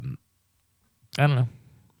I don't know.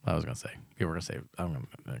 What I was gonna say. You were gonna say. I'm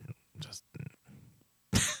gonna just.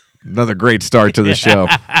 Another great start to the show.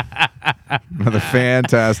 Another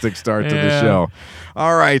fantastic start to the show.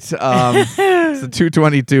 All right. It's the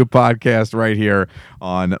 222 podcast right here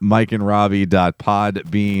on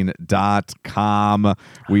mikeandrobbie.podbean.com.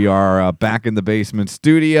 We are back in the basement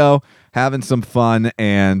studio having some fun,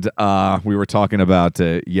 and we were talking about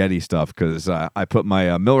Yeti stuff because I put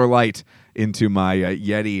my Miller Lite into my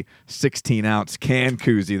Yeti 16-ounce can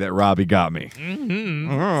koozie that Robbie got me. Mm-hmm.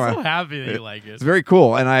 So happy that you like it. It's very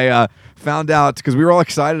cool. And I found out, because we were all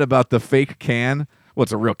excited about the fake can. Well,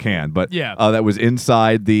 it's a real can, but that was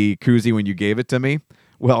inside the koozie when you gave it to me.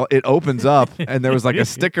 Well, it opens up, and there was like a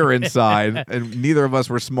sticker inside, and neither of us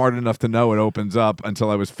were smart enough to know it opens up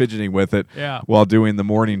until I was fidgeting with it while doing the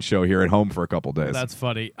morning show here at home for a couple days. That's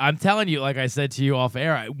funny. I'm telling you, like I said to you off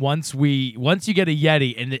air, once you get a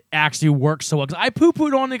Yeti and it actually works so well, because I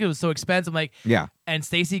poo-pooed on it because it was so expensive. Like, and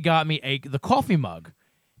Stacy got me the coffee mug.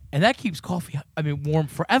 And that keeps coffee, warm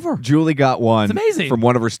forever. Julie got one it's amazing. From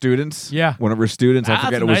one of her students. Yeah. One of her students, I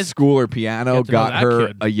forget it was school or piano, got her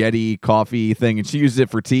kid. a Yeti coffee thing, and she used it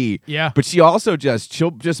for tea. Yeah. But she'll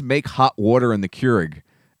just make hot water in the Keurig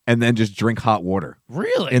and then just drink hot water.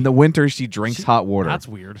 Really? In the winter, she drinks hot water. That's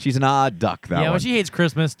weird. She's an odd duck, that one. Yeah, well, she hates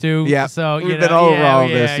Christmas, too. Yeah. So, we've been over all of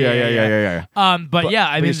this. Yeah. But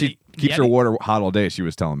she keeps her water hot all day, she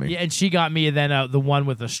was telling me. Yeah, and she got me then the one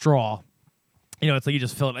with the straw. You know, it's like you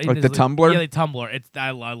just fill it. Like the tumbler? Yeah, the tumbler. I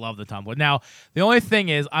love the tumbler. Now, the only thing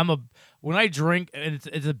is, when I drink and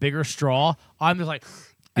it's a bigger straw, I'm just like,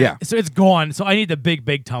 so it's gone. So I need the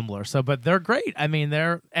big tumbler. So, but they're great.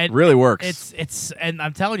 It really works. And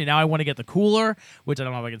I'm telling you now, I want to get the cooler, which I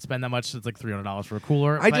don't know if I can spend that much. It's like $300 for a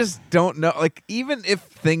cooler. I just don't know. Like, even if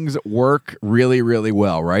things work really, really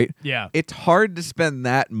well, right? Yeah. It's hard to spend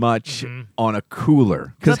that much on a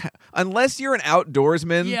cooler because unless you're an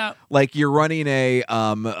outdoorsman, like you're running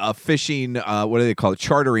a fishing, what do they call it,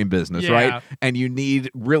 chartering business, right? And you need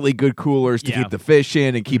really good coolers to keep the fish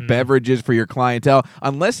in and keep beverages for your clientele.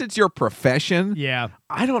 Unless it's your profession,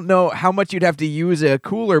 I don't know how much you'd have to use a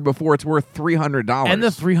cooler before it's worth $300. And the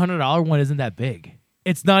 $300 one isn't that big.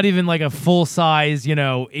 It's not even like a full size,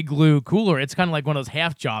 Igloo cooler. It's kind of like one of those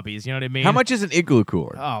half jobbies. You know what I mean? How much is an Igloo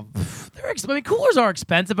cooler? Oh, coolers are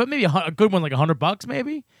expensive, but maybe a good one like $100,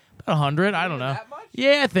 maybe about 100. I don't know. That much?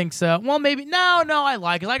 Yeah, I think so. Well, maybe no. I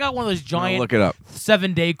like it. I got one of those giant. Look it up.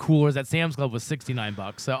 7-day coolers at Sam's Club was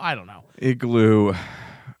 $69. So I don't know. Igloo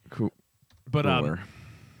But cooler.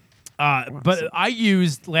 But I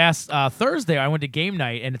used last Thursday, I went to game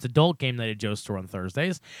night, and it's adult game night at Joe's store on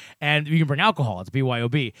Thursdays, and you can bring alcohol. It's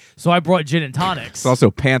BYOB. So I brought gin and tonics. It's also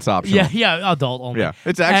pants optional. Yeah, adult only. Yeah,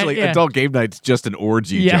 it's actually adult game night's just an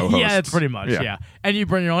orgy. Joe hosts. Yeah, it's pretty much. Yeah, and you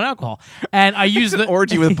bring your own alcohol, and I use the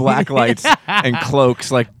orgy with black lights and cloaks.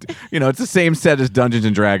 Like it's the same set as Dungeons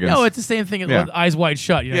and Dragons. No, it's the same thing with Eyes Wide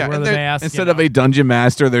Shut. Wear the mask. Instead of a dungeon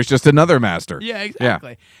master, there's just another master. Yeah,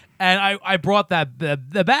 exactly. Yeah. And I brought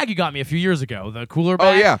the bag you got me a few years ago, the cooler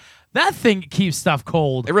bag. Oh, yeah. That thing keeps stuff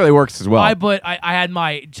cold. It really works as well. I had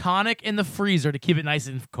my tonic in the freezer to keep it nice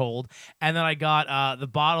and cold, and then I got the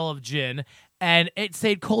bottle of gin, and it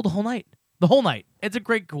stayed cold the whole night. The whole night. That's a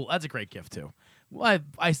great gift, too. One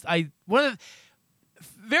of the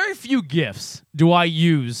very few gifts do I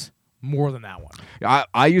use more than that one.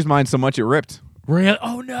 I use mine so much it ripped. Really?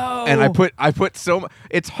 Oh, no. And I put so much.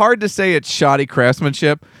 It's hard to say it's shoddy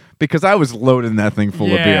craftsmanship because I was loading that thing full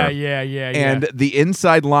of beer. Yeah. And the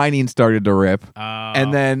inside lining started to rip.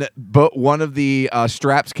 And then one of the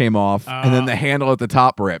straps came off, and then the handle at the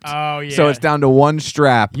top ripped. Oh, yeah. So it's down to one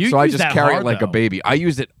strap. You so I use just that carry hard, it like though. a baby. I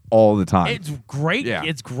use it all the time. It's great. Yeah.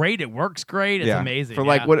 It's great. It works great. It's amazing. For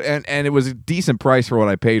like what, and it was a decent price for what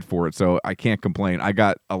I paid for it, so I can't complain. I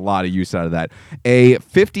got a lot of use out of that. A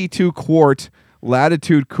 52-quart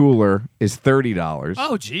Latitude cooler is $30.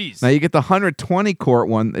 Oh, geez. Now you get the 120-quart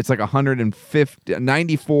one. It's like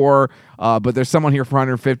 94, but there's someone here for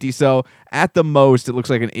 150. So at the most, it looks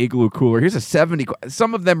like an Igloo cooler. Here's a 70.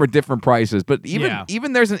 Some of them are different prices, but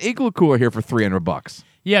even there's an Igloo cooler here for $300.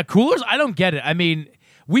 Yeah, coolers. I don't get it. I mean,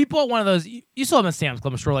 we bought one of those. You saw them at Sam's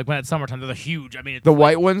Club store, like when it's summertime. They're huge. I mean, it's the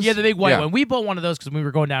white ones. Yeah, the big white one. We bought one of those because we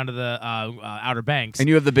were going down to the Outer Banks. And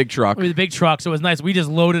you have the big truck. We had the big truck, so it was nice. We just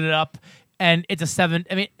loaded it up. And it's a 7.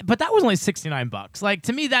 I mean, but that was only $69. Like,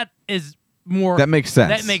 to me, that is more. That makes sense.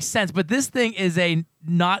 That makes sense. But this thing is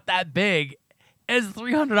not that big. It's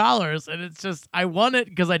 $300, and it's just I want it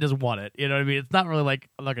because I just want it. You know what I mean? It's not really like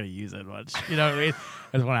I'm not going to use it much. You know what I mean?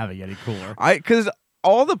 I just want to have a Yeti cooler. Because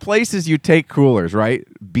all the places you take coolers, right?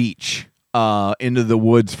 Beach, into the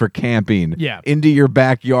woods for camping, into your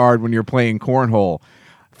backyard when you're playing cornhole.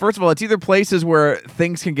 First of all, it's either places where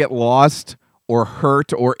things can get lost or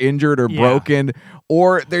hurt or injured or broken,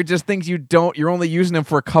 or they're just things you're only using them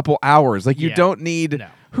for a couple hours. Like, you don't need... No.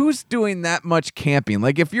 Who's doing that much camping?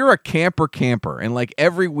 Like, if you're a camper and like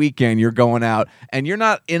every weekend you're going out and you're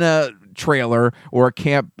not in a trailer or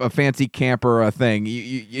a fancy camper thing,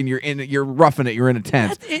 and you're roughing it, you're in a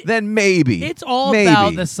tent, then maybe. It's all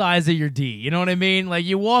about the size of your D. You know what I mean? Like,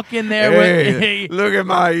 you walk in there with, look at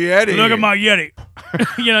my Yeti. Look at my Yeti.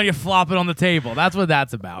 You flop it on the table. That's what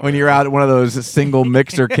that's about. When you're out at one of those single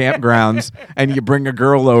mixer campgrounds and you bring a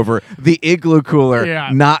girl over, the igloo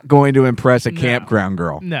cooler not going to impress a campground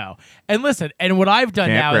girl. No. And listen, and what I've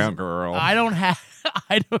done now is girl. I don't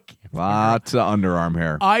lots of underarm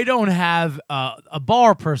hair. I don't have a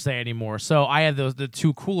bar per se anymore, so I have the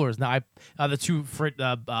two coolers now. The two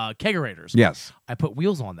kegerators. Yes, I put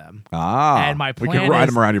wheels on them. And my plan we can ride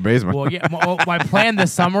them around your basement. Well, yeah. My plan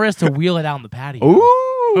this summer is to wheel it out in the patio. Ooh,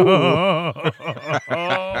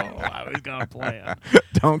 I was gonna plan.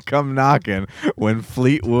 Don't come knocking when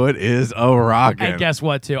Fleetwood is a rockin'. And guess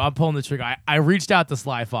what? Too, I'm pulling the trigger. I reached out to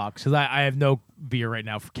Sly Fox because I have no beer right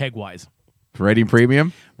now for keg wise. Reading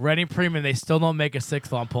Premium? Reading Premium, they still don't make a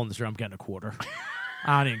sixth. I'm pulling the trigger. I'm getting a quarter.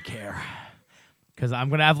 I don't even care. Because I'm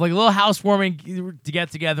going to have like a little housewarming to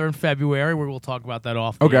get together in February where we'll talk about that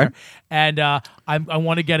off the air. And I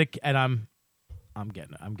want to get and I'm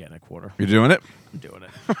getting a quarter. You're doing it? I'm doing it.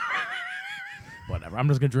 Whatever. I'm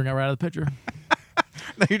just going to drink it right out of the pitcher.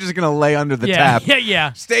 No, you're just going to lay under the tap.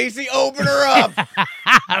 Yeah. Stacy, open her up.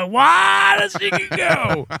 Why does she can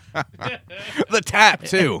go? The tap,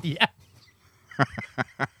 too. Yeah.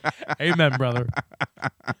 Amen, brother.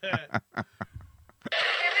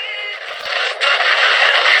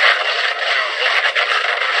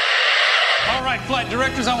 All right, flight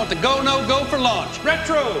directors, I want the go, no, go for launch.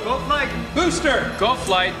 Retro. Go flight. Booster. Go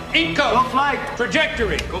flight. Inco. Go flight.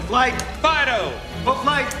 Trajectory. Go flight. Fido. Go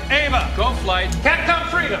flight. Ava. Go flight. Capcom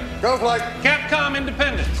Freedom. Go flight. Capcom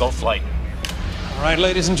Independence. Go flight. All right,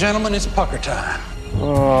 ladies and gentlemen, it's pucker time.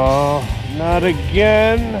 Oh, not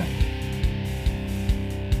again.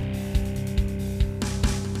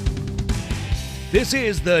 This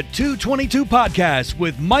is the 222 Podcast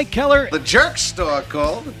with Mike Keller. The Jerk Store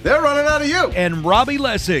called. They're running out of you. And Robbie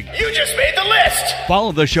Lessig. You just made the list.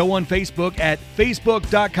 Follow the show on Facebook at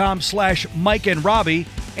facebook.com/Mike and Robbie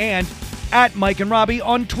and at Mike and Robbie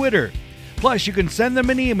on Twitter. Plus, you can send them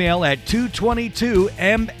an email at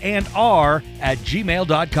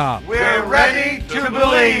 222mnr@gmail.com. We're ready to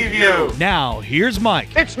believe you. Now, here's Mike.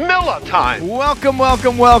 It's Miller time. Welcome.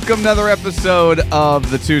 Another episode of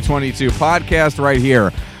the 222 Podcast right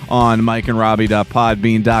here on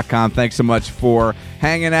mikeandrobbie.podbean.com. Thanks so much for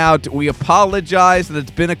hanging out. We apologize that it's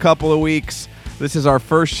been a couple of weeks. This is our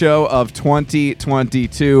first show of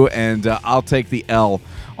 2022, and I'll take the L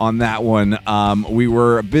on that one. We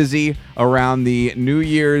were busy around the New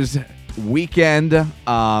Year's weekend.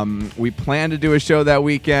 We planned to do a show that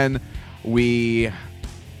weekend. We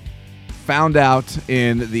found out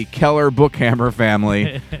in the Keller Bookhammer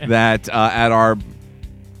family that at our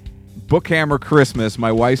Bookhammer Christmas,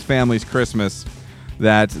 my wife's family's Christmas,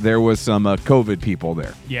 that there was some COVID people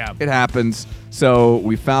there. Yeah. It happens. So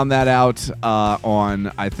we found that out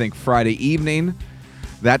on, I think, Friday evening.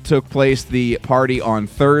 That took place, the party, on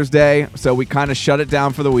Thursday, so we kind of shut it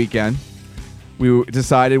down for the weekend. We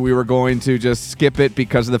decided we were going to just skip it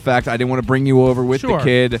because of the fact I didn't want to bring you over with the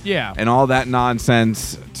kid and all that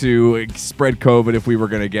nonsense to spread COVID if we were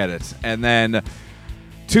going to get it. And then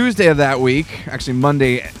Tuesday of that week, actually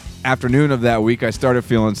Monday afternoon of that week, I started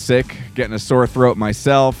feeling sick, getting a sore throat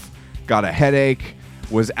myself, got a headache,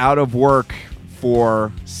 was out of work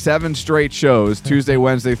for 7 straight shows, Tuesday,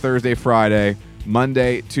 Wednesday, Thursday, Friday,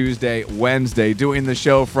 Monday, Tuesday, Wednesday, doing the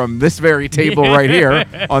show from this very table right here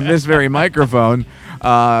on this very microphone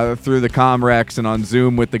through the Comrex and on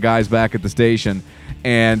Zoom with the guys back at the station.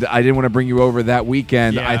 And I didn't want to bring you over that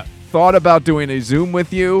weekend. I thought about doing a Zoom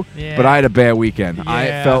with you, but I had a bad weekend.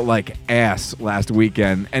 I felt like ass last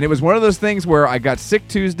weekend. And it was one of those things where I got sick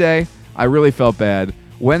Tuesday. I really felt bad.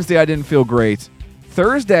 Wednesday, I didn't feel great.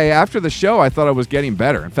 Thursday, after the show, I thought I was getting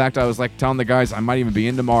better. In fact, I was like telling the guys I might even be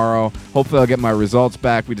in tomorrow. Hopefully, I'll get my results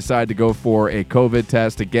back. We decided to go for a COVID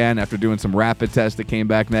test again after doing some rapid tests that came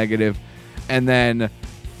back negative. And then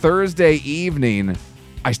Thursday evening,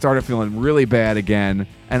 I started feeling really bad again.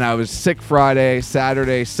 And I was sick Friday,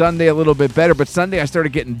 Saturday, Sunday a little bit better. But Sunday, I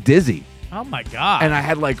started getting dizzy. Oh, my God. And I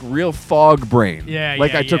had like real fog brain.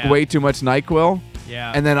 I took way too much NyQuil.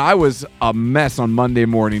 Yeah. And then I was a mess on Monday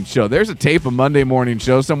morning show. There's a tape of Monday morning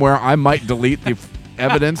show somewhere. I might delete the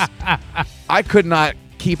evidence. I could not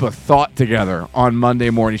keep a thought together on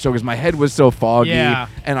Monday morning show because my head was so foggy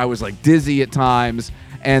and I was like dizzy at times.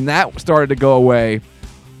 And that started to go away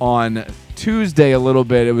on Tuesday a little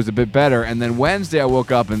bit. It was a bit better. And then Wednesday I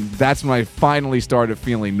woke up and that's when I finally started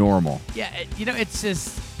feeling normal. Yeah, it's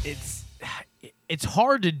just, it's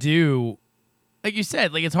hard to do. Like you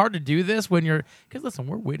said, like it's hard to do this when you're, because listen,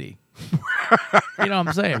 we're witty. You know what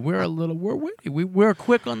I'm saying? We're witty. We're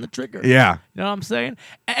quick on the trigger. Yeah. You know what I'm saying?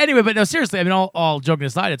 Anyway, but no, seriously, I mean, all joking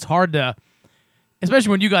aside, it's hard to, especially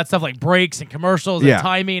when you got stuff like breaks and commercials and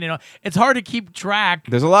timing, and it's hard to keep track.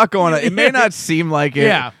 There's a lot going on. It may not seem like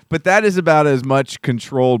it, but that is about as much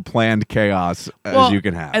controlled, planned chaos as you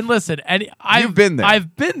can have. And listen, you've been there.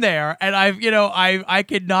 I've been there, and I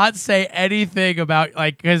could not say anything about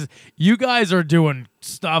because you guys are doing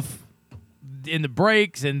stuff in the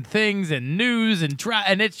breaks and things and news and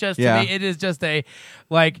and it's just to me, it is just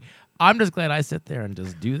I'm just glad I sit there and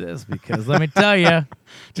just do this because let me tell you.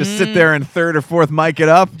 Just sit there and third or fourth mic it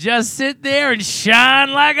up. Just sit there and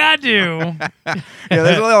shine like I do.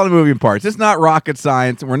 There's a lot of moving parts. It's not rocket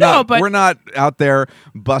science. We're not out there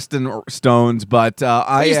busting stones, but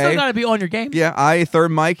you still got to be on your game. Yeah, third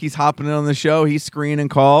mic, he's hopping in on the show. He's screening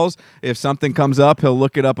calls. If something comes up, he'll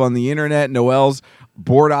look it up on the internet. Noel's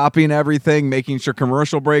board opping everything, making sure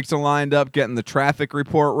commercial breaks are lined up, getting the traffic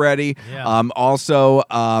report ready. Yeah. Also,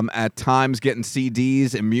 at times getting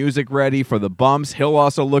CDs and music ready for the bumps. He'll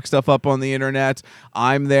also look stuff up on the internet.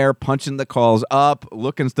 I'm there punching the calls up,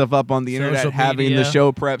 looking stuff up on the internet, having the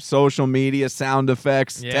show prep, social media, sound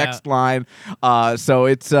effects, text line. So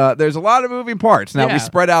it's there's a lot of moving parts. Now we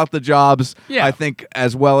spread out the jobs, I think,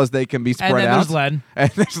 as well as they can be spread out. And then there's Len.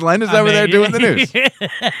 And there's Len is over there doing the news. Wait.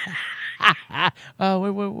 I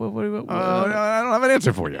don't have an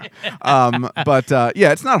answer for you. But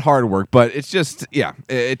it's not hard work, but it's just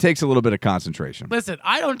it takes a little bit of concentration. Listen,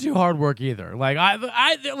 I don't do hard work either. Like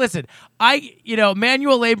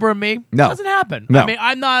manual labor in me doesn't happen. No. I mean,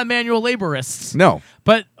 I'm not a manual laborist. No.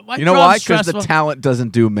 But you know why? Because the talent doesn't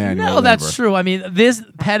do manual labor. No, that's true. I mean, this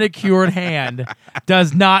pedicured hand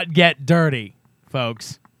does not get dirty,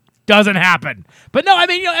 folks. Doesn't happen. But no, I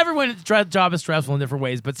mean, everyone's job is stressful in different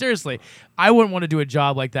ways. But seriously, I wouldn't want to do a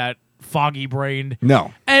job like that, foggy brained.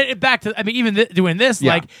 No. And back to, I mean, even doing this,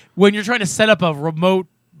 like when you're trying to set up a remote,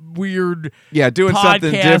 weird, doing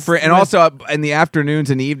something different. And also in the afternoons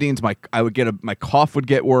and evenings, my cough would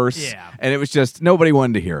get worse. Yeah. And it was just nobody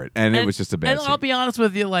wanted to hear it, and it was just a bad. And I'll be honest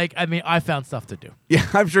with you, I found stuff to do. Yeah,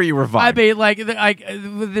 I'm sure you were fine. I mean,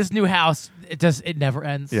 with this new house, it never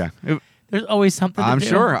ends. Yeah. There's always something to do. I'm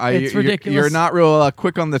sure. It's ridiculous. You're not real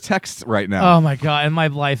quick on the text right now. Oh, my God. And my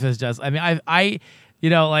life is just, I mean,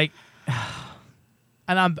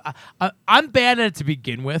 and I'm bad at it to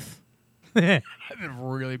begin with. I've been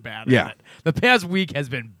really bad at it. The past week has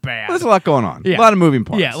been bad. There's a lot going on. Yeah. A lot of moving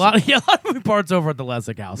parts. Yeah, a lot of moving parts over at the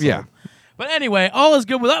Lessig house. Yeah. But anyway, all is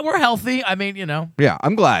good with that. We're healthy. I mean, Yeah,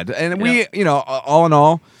 I'm glad. And we, all in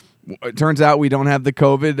all, it turns out we don't have the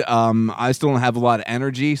COVID. I still don't have a lot of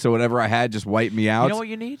energy, so whatever I had just wiped me out. You know what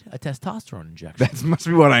you need? A testosterone injection. That must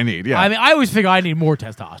be what I need, yeah. I mean, I always figure I need more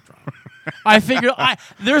testosterone. I figure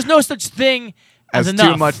there's no such thing as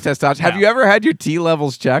enough. Too much testosterone. No. Have you ever had your T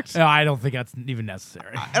levels checked? No, I don't think that's even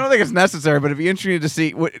necessary. I don't think it's necessary, but it'd be interesting to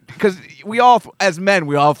see, because we all, as men,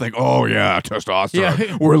 we all think, oh yeah, testosterone.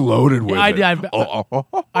 Yeah. We're loaded with it.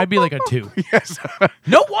 I'd be like a 2. Yes.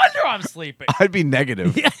 No wonder I'm sleeping. I'd be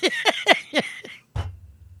negative.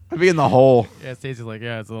 I'd be in the hole. Yeah, Stacey's like,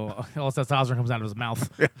 it's all testosterone comes out of his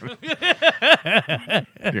mouth.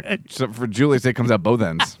 So for Julius, it comes out both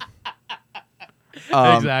ends.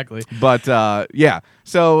 Exactly. But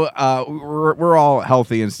so we're all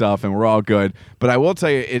healthy and stuff, and we're all good. But I will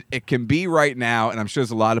tell you, it can be right now, and I'm sure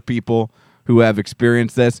there's a lot of people who have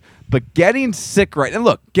experienced this. But getting sick and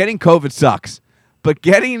look, getting COVID sucks. But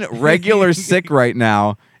getting regular sick right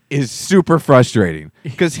now is super frustrating.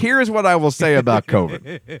 Because here's what I will say about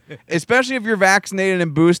COVID. Especially if you're vaccinated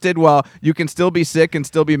and boosted, well, you can still be sick and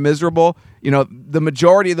still be miserable. The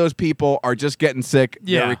majority of those people are just getting sick.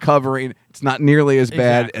 Yeah. They're recovering. It's not nearly as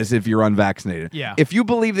bad as if you're unvaccinated. Yeah. If you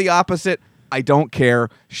believe the opposite, I don't care.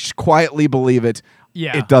 Quietly believe it.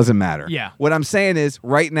 Yeah. It doesn't matter. Yeah. What I'm saying is,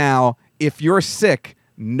 right now, if you're sick,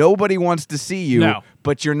 nobody wants to see you,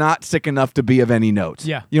 but you're not sick enough to be of any note.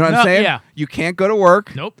 Yeah. You know what I'm saying? Yeah. You can't go to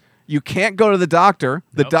work. Nope. You can't go to the doctor.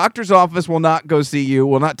 The doctor's office will not go see you,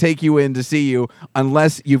 will not take you in to see you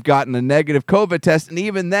unless you've gotten a negative COVID test. And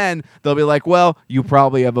even then, they'll be like, well, you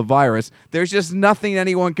probably have a virus. There's just nothing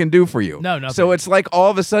anyone can do for you. No, nothing. So it's like all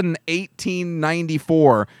of a sudden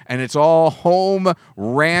 1894, and it's all home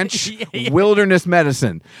ranch wilderness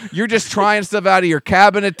medicine. You're just trying stuff out of your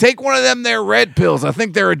cabinet. Take one of them there red pills. I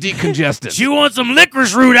think they're a decongestant. You want some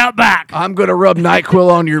licorice root out back? I'm going to rub NyQuil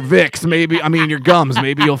on your Vicks, your gums.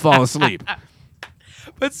 Maybe you'll fall asleep.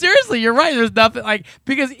 But seriously, you're right. There's nothing like,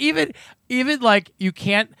 because even like you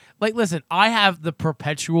can't, like, listen, I have the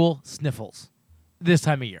perpetual sniffles this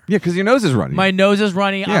time of year. Yeah, because your nose is running. My nose is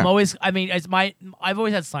running. Yeah. I've always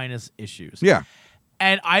had sinus issues. Yeah.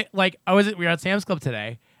 And we were at Sam's Club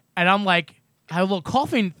today, and I'm like, I have a little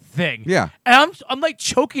coughing thing. Yeah. And I'm like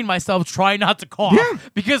choking myself trying not to cough. Yeah.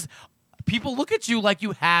 Because people look at you like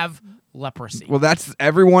you have leprosy. Well,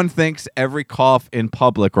 everyone thinks every cough in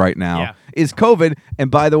public right now Yeah. is COVID.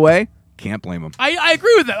 And by the way, can't blame them. I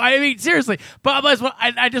agree with that. I mean, seriously. But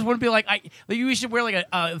I just want to be like, you should wear like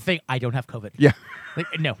a thing. I don't have COVID. Yeah.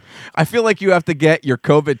 Like, no. I feel like you have to get your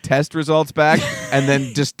COVID test results back and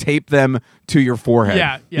then just tape them to your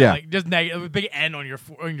forehead. Yeah. Like just negative, a big N on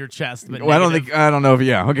your chest. But Well, I don't know if,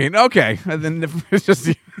 yeah. Okay. And then it's just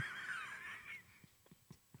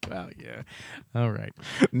well, yeah. All right.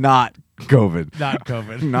 not COVID. Not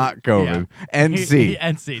COVID. Not COVID. Yeah. NC.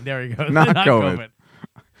 NC. There we go. Not COVID.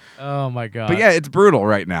 Oh my God. But yeah, it's brutal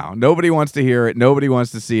right now. Nobody wants to hear it. Nobody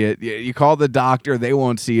wants to see it. You call the doctor, they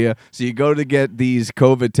won't see you. So you go to get these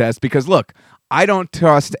COVID tests because, look, I don't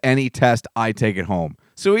trust any test I take at home.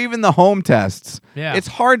 So even the home tests, it's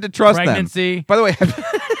hard to trust Pregnancy. them. By the way,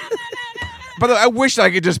 I wish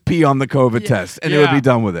I could just pee on the COVID test and it would be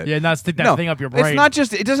done with it. Yeah, not stick that thing up your brain. It's not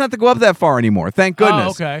just, it doesn't have to go up that far anymore. Thank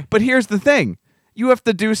goodness. Oh, okay. But here's the thing. You have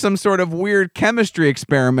to do some sort of weird chemistry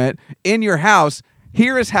experiment in your house.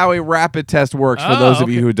 Here is how a rapid test works for those of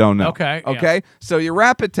you who don't know. Okay. Okay. So your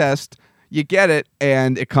rapid test, you get it,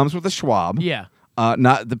 and it comes with a Schwab. Yeah.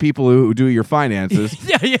 Not the people who do your finances.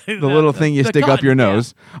 Yeah. The little thing you stick up your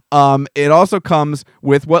nose. Yeah. It also comes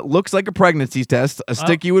with what looks like a pregnancy test, a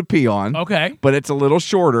stick you would pee on. Okay. But it's a little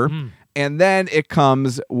shorter. And then it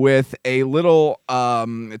comes with a little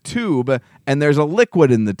tube, and there's a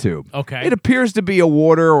liquid in the tube. Okay. It appears to be a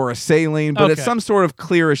water or a saline, but it's Okay. some sort of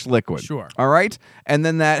clearish liquid. Sure. All right? And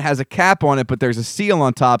then that has a cap on it, but there's a seal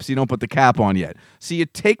on top, so you don't put the cap on yet. So you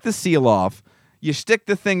take the seal off. You stick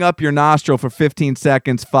the thing up your nostril for 15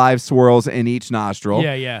 seconds, 5 swirls in each nostril.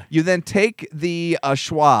 Yeah. You then take the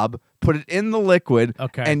Schwab, put it in the liquid,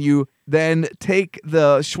 Okay. and you then take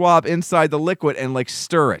the Schwab inside the liquid and like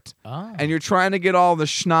stir it. Oh. And you're trying to get all the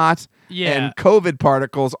schnot Yeah. and COVID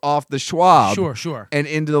particles off the Schwab. Sure. And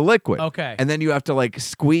into the liquid. Okay. And then you have to like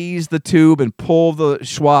squeeze the tube and pull the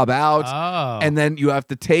Schwab out. Oh. And then you have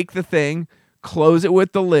to take the thing, close it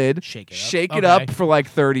with the lid, Shake it up for like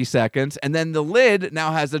 30 seconds, and then the lid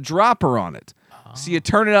now has a dropper on it. So you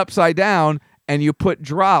turn it upside down and you put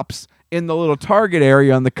drops in the little target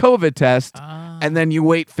area on the COVID test, and then you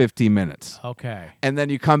wait 15 minutes. Okay. And then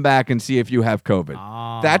you come back and see if you have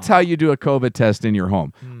COVID. That's how you do a COVID test in your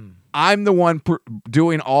home. I'm the one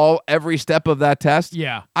doing every step of that test.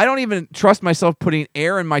 Yeah. I don't even trust myself putting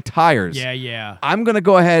air in my tires. Yeah. I'm going to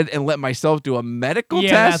go ahead and let myself do a medical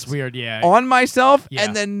test. That's weird, yeah. On myself, Yeah.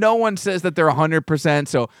 and then no one says that they're 100%.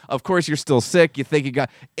 So, of course, you're still sick. You think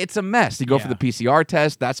it's a mess. You go for the PCR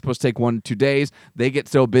test. That's supposed to take 1 to 2 days. They get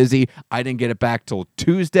so busy. I didn't get it back till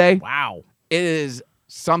Tuesday. Wow. It is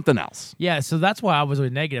something else. Yeah, so that's why I was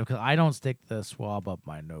really negative, because I don't stick the swab up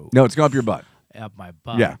my nose. No, it's going up your butt. Up my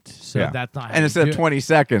butt. Yeah. So yeah. that's not how And you instead do of 20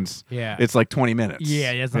 seconds, Yeah. it's like 20 minutes.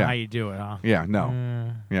 Yeah, that's not how you do it, huh? Yeah,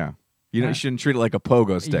 no. Yeah. You shouldn't treat it like a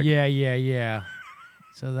pogo stick. Yeah.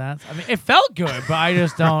 So that's, I mean, it felt good, but I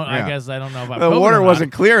just don't, I guess I don't know about The COVID water or not.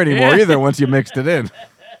 wasn't clear anymore either once you mixed it in.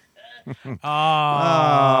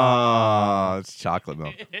 Oh. It's chocolate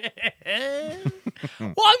milk.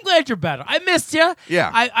 Well, I'm glad you're better. I missed you. Yeah.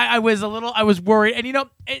 I was worried. And,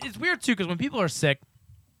 it's weird, too, because when people are sick,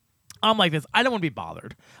 I'm like this. I don't want to be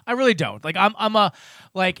bothered. I really don't. Like, it's not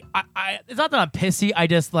that I'm pissy. I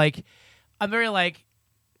just, I'm very,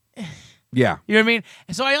 Yeah. you know what I mean?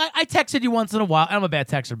 And so I texted you once in a while. I'm a bad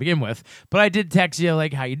texter to begin with, but I did text you,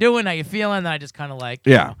 how you doing? How you feeling? And I just kind of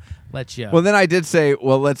let you. Well, then I did say,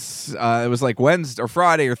 well, let's. It was like Wednesday or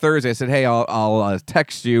Friday or Thursday. I said, hey, I'll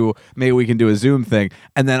text you. Maybe we can do a Zoom thing.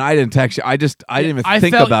 And then I didn't text you. I didn't even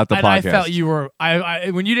think about the podcast. I felt you were.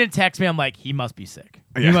 When you didn't text me, I'm like, he must be sick.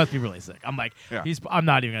 He must be really sick. I'm like, I'm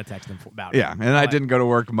not even gonna text him about it. Yeah, and I didn't go to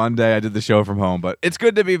work Monday. I did the show from home, but it's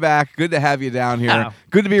good to be back. Good to have you down here. Yeah.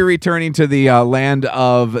 Good to be returning to the land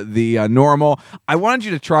of the normal. I wanted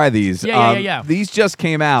you to try these. Yeah. These just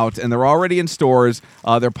came out, and they're already in stores.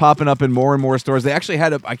 They're popping up in more and more stores. They actually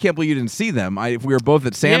had I can't believe you didn't see them. We were both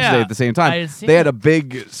at Sam's Day at the same time. They had a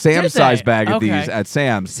big Sam's size bag of these at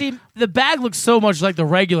Sam's. See, the bag looks so much like the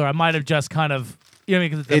regular. I might have just kind of. You know,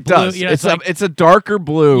 because it blue, does. You know, it's a darker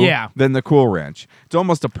blue than the Cool Ranch. It's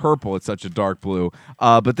almost a purple. It's such a dark blue.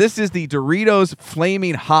 But this is the Doritos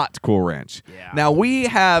Flaming Hot Cool Ranch. Yeah. Now, we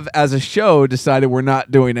have, as a show, decided we're not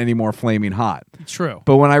doing any more Flaming Hot. True.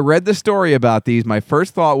 But when I read the story about these, my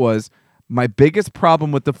first thought was, my biggest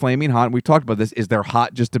problem with the Flaming Hot, and we talked about this, is they're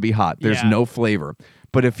hot just to be hot. There's no flavor.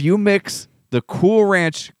 But if you mix the Cool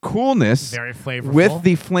Ranch coolness very flavorful with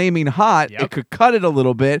the Flaming Hot, it could cut it a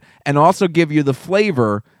little bit and also give you the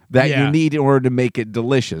flavor that you need in order to make it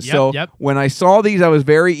delicious. When I saw these, I was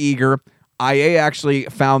very eager. IA actually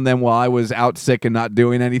found them while I was out sick and not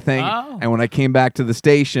doing anything. Oh. And when I came back to the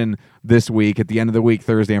station this week, at the end of the week,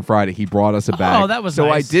 Thursday and Friday, he brought us a bag. Oh, that was so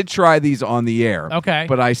nice. I did try these on the air. Okay.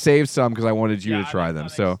 But I saved some because I wanted you to try them.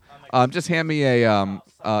 So just hand me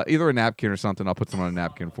either a napkin or something. I'll put some on a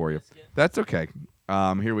napkin for you. That's okay.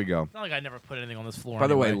 Here we go. It's not like I never put anything on this floor. By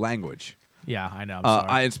the way, language. Yeah, I know. I'm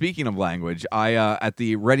sorry. And speaking of language, at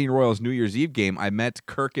the Reading Royals New Year's Eve game, I met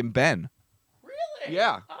Kirk and Ben. Really?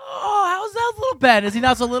 Yeah. Oh, how's that little Ben? Is he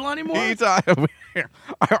not so little anymore?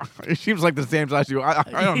 He seems like the same size as you. I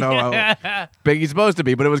don't know how big he's supposed to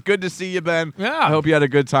be, but it was good to see you, Ben. Yeah. I hope you had a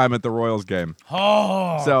good time at the Royals game.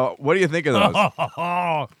 Oh. So, what do you think of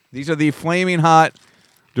those? These are the Flaming Hot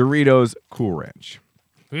Doritos Cool Ranch.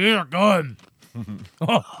 These are good.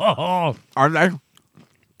 Aren't they?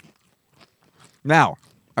 Now,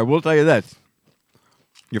 I will tell you this.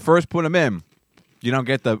 You first put them in, you don't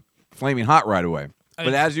get the Flaming Hot right away.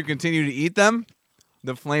 But as you continue to eat them,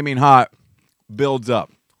 the Flaming Hot builds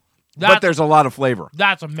up. But there's a lot of flavor.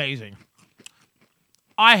 That's amazing.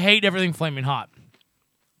 I hate everything Flaming Hot.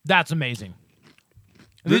 That's amazing.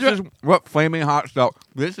 This is what Flaming Hot stuff.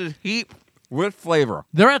 This is heat with flavor.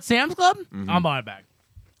 They're at Sam's Club? Mm-hmm. I'm buying it back.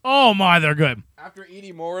 Oh, my, they're good. After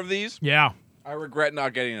eating more of these, yeah, I regret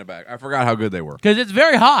not getting it back. I forgot how good they were. Because it's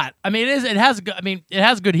very hot. I mean, it has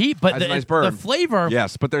good heat, but the flavor.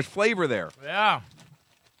 Yes, but there's flavor there. Yeah.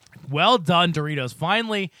 Well done, Doritos.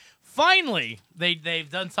 Finally, they've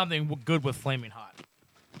done something good with Flaming Hot.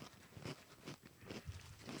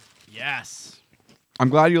 Yes. I'm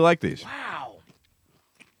glad you like these. Wow.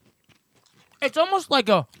 It's almost like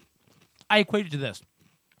I equate it to this.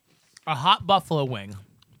 A hot buffalo wing,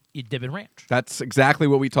 you dip in ranch. That's exactly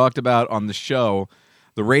what we talked about on the show,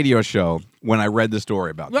 the radio show, when I read the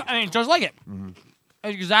story about this. I mean, just like it. Mm-hmm.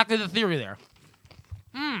 It's exactly the theory there.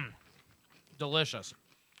 Delicious.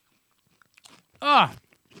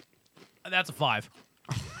 That's a 5.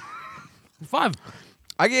 5.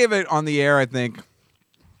 I gave it on the air, I think.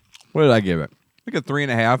 What did I give it? Like a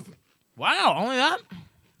 3.5. Wow, only that?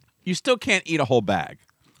 You still can't eat a whole bag.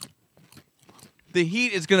 The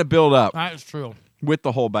heat is going to build up. That is true. With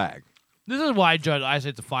the whole bag. This is why I say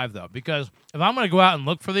it's a 5, though, because if I'm going to go out and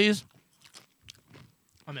look for these,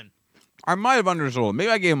 I'm in. I might have undersold.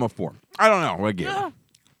 Maybe I gave him a 4. I don't know what I gave him.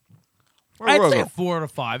 I'd say a 4 out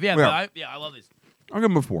of 5. Yeah, I love these. I'll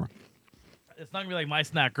give him a 4. It's not going to be like my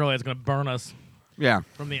snack earlier. It's going to burn us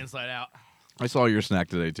from the inside out. I saw your snack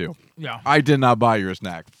today, too. Yeah. I did not buy your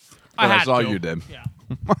snack. But I saw you did. Yeah.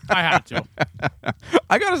 I had to.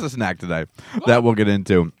 I got us a snack today that we'll get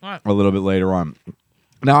into a little bit later on.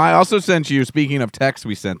 Now, I also sent you, speaking of texts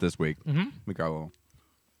we sent this week. Mm-hmm. We got a little.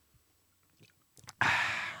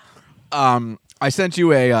 I sent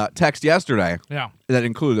you a text yesterday that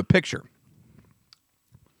included a picture.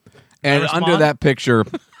 And under that picture,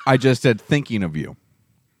 I just said, thinking of you.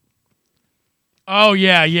 Oh,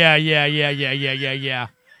 yeah.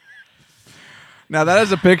 Now, that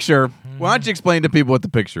is a picture. Why don't you explain to people what the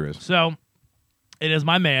picture is? So, it is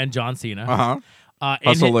my man, John Cena. Uh-huh.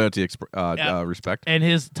 Also loyalty, respect. And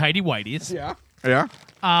his tidy whities. Yeah.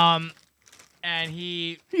 And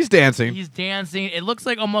he's dancing. He's dancing. It looks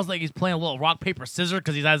like almost like he's playing a little rock, paper, scissors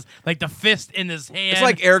because he has like the fist in his hand. It's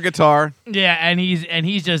like air guitar. Yeah, and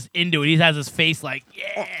he's just into it. He has his face like,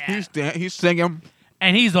 yeah. He's singing.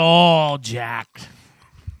 And he's all jacked.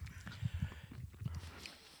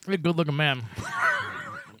 He's a good-looking man.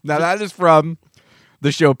 Now, that is from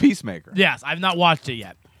the show Peacemaker. Yes, I've not watched it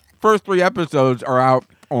yet. first 3 episodes are out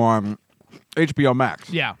on HBO Max.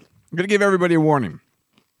 Yeah. I'm going to give everybody a warning.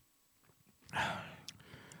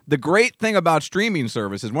 The great thing about streaming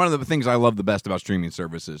services, one of the things I love the best about streaming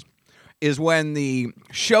services, is when the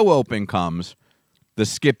show open comes, the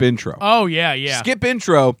skip intro. Oh, yeah, yeah. Skip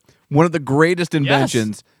intro, one of the greatest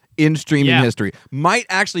inventions in streaming history. Might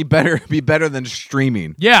actually be better than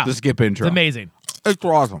streaming the skip intro. It's amazing. It's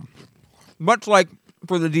awesome. Much like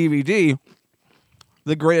for the DVD,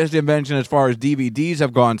 the greatest invention as far as DVDs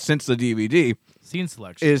have gone since the DVD Scene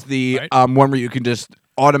selection is the one where you can just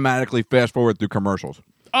automatically fast forward through commercials.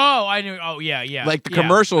 Oh, I knew. Oh, yeah, yeah. Like the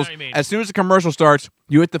commercials, as soon as the commercial starts,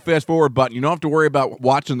 you hit the fast forward button. You don't have to worry about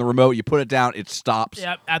watching the remote. You put it down, it stops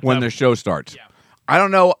when the show starts. Yeah. I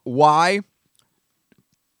don't know why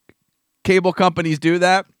cable companies do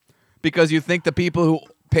that, because you think the people who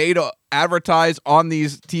pay to advertise on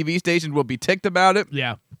these TV stations will be ticked about it.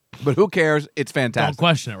 Yeah. But who cares? It's fantastic. Don't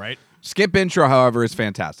question it, right? Skip intro, however, is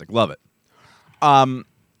fantastic. Love it.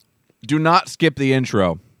 Do not skip the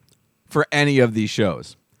intro for any of these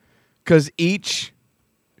shows, because each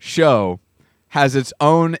show has its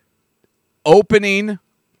own opening.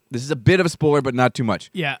 This is a bit of a spoiler, but not too much.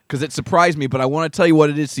 Yeah. Because it surprised me, but I want to tell you what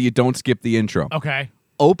it is so you don't skip the intro. Okay.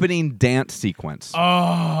 Opening dance sequence.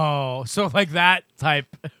 Oh, so like that type.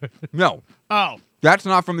 No. Oh. That's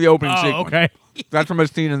not from the opening sequence. Okay. That's from a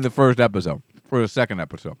scene in the first episode, or the second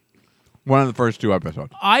episode. One of the first 2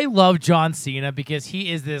 episodes. I love John Cena because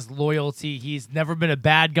he is this loyalty. He's never been a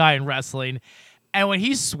bad guy in wrestling. And when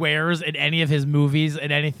he swears in any of his movies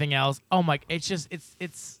and anything else, oh my, it just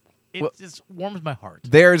warms my heart.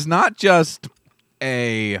 There's not just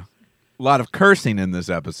a lot of cursing in this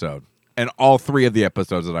episode, and all 3 of the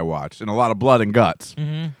episodes that I watched, and a lot of blood and guts.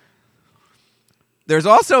 Mm-hmm. There's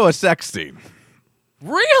also a sex scene.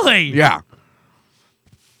 Really? Yeah.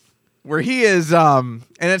 Where he is, and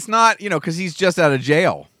it's not, because he's just out of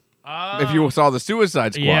jail. If you saw the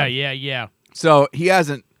Suicide Squad. Yeah. So he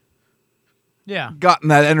hasn't gotten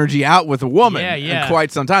that energy out with a woman in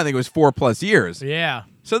quite some time. I think it was 4+ years. Yeah.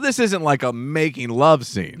 So this isn't like a making love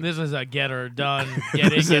scene. This is a get her done,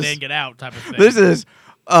 get in, get out type of thing. This is,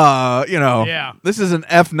 this is an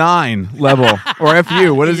F9 level or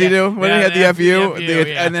FU. What does he do? When he had the FU,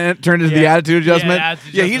 and then it turned into the attitude adjustment.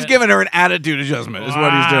 Yeah, he's giving her an attitude adjustment is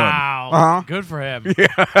what he's doing. Wow. Good for him.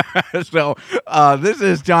 Yeah. So this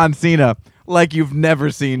is John Cena like you've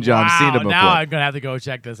never seen John Cena before. Now I'm going to have to go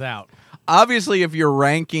check this out. Obviously, if you're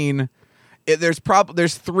ranking, there's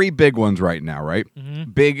 3 big ones right now, right?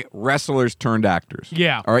 Mm-hmm. Big wrestlers turned actors.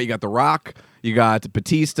 Yeah. All right, you got The Rock, you got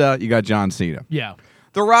Batista, you got John Cena. Yeah.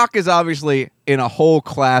 The Rock is obviously in a whole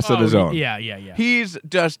class of his own. Yeah. He's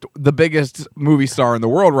just the biggest movie star in the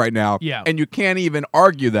world right now. Yeah. And you can't even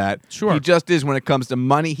argue that. Sure. He just is when it comes to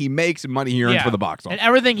money he makes and money he earns for the box office. And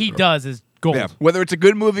everything he does is gold. Yeah. Whether it's a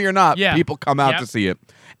good movie or not, people come out to see it.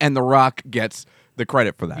 And The Rock gets the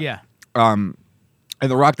credit for that. Yeah. And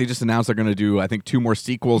The Rock, they just announced they're going to do, I think, 2 more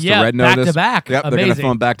sequels to Red back Notice. to back. Yep, they're going to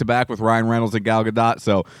film back to back with Ryan Reynolds and Gal Gadot.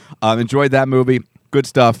 So enjoyed that movie. Good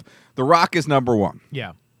stuff. The Rock is number 1.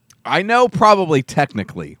 Yeah. I know probably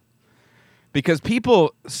technically because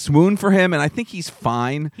people swoon for him, and I think he's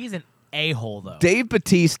fine. He's an a-hole, though. Dave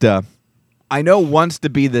Bautista, I know, wants to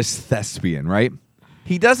be this thespian, right?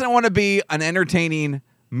 He doesn't want to be an entertaining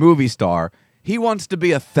movie star. He wants to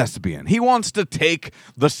be a thespian. He wants to take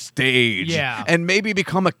the stage and maybe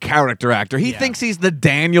become a character actor. He thinks he's the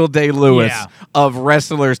Daniel Day-Lewis of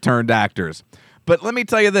wrestlers turned actors. But let me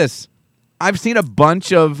tell you this. I've seen a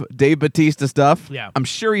bunch of Dave Bautista stuff. Yeah. I'm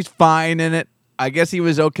sure he's fine in it. I guess he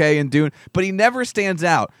was okay in doing, but he never stands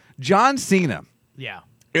out. John Cena. Yeah.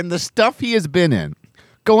 In the stuff he has been in,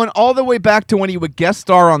 going all the way back to when he would guest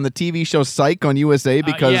star on the TV show Psych on USA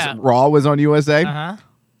because Raw was on USA. Uh-huh.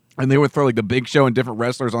 And they would throw like the Big Show and different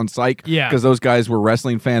wrestlers on Psych because those guys were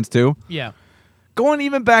wrestling fans too. Yeah. Going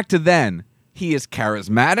even back to then, he is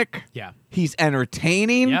charismatic. Yeah. He's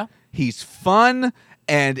entertaining. Yeah. He's fun.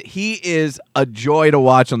 And he is a joy to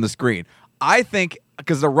watch on the screen. I think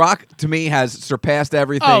because The Rock, to me, has surpassed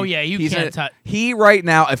everything. Oh, yeah, you can't touch. He right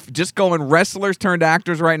now, if just going wrestlers turned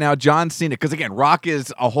actors right now, John Cena, because again, Rock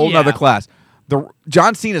is a whole nother class.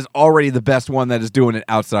 John Cena is already the best one that is doing it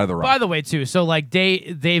outside of The Rock. By the way, too, so like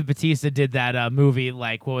Dave Bautista did that movie,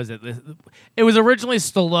 like, what was it? It was originally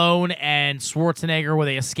Stallone and Schwarzenegger where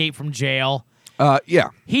they escaped from jail. Yeah.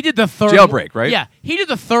 He did the third Jailbreak, right? Yeah, he did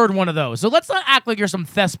the third one of those. So let's not act like you're some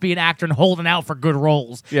thespian actor and holding out for good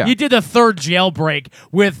roles. Yeah. You did the third Jailbreak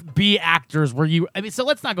with B actors where so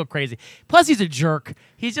let's not go crazy. Plus he's a jerk.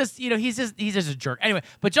 He's just a jerk. Anyway,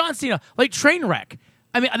 but John Cena, like Trainwreck.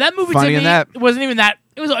 I mean, that movie Funny to in me that. wasn't even that.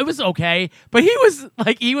 It was okay, but he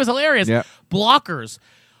was hilarious. Yeah. Blockers.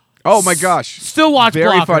 Oh my gosh! Still watch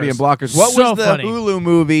Very Blockers. funny in Blockers. What So was the funny. Hulu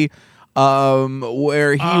movie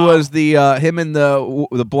where he was the him and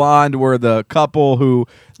the blonde were the couple who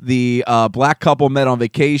the black couple met on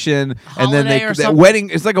vacation, and then Holiday or that something? wedding.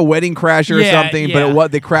 It's like a wedding crasher or Yeah, something, yeah.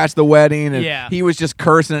 but they crashed the wedding, and Yeah. he was just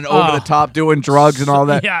cursing and over the top doing drugs and all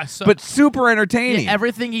that. Yeah, so- but super entertaining. Yeah,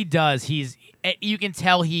 everything he does, you can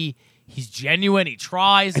tell he's genuine. He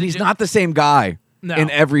tries, and to he's do- not the same guy No. in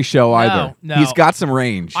every show either. no. He's got some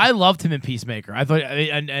range. I loved him in Peacemaker. I thought,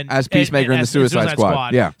 and As Peacemaker in the as Suicide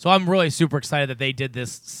Squad. Yeah. So I'm really super excited that they did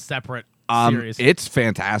this separate series. It's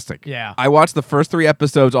fantastic. Yeah. I watched the first 3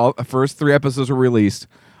 episodes. All the first 3 episodes were released.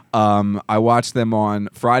 I watched them on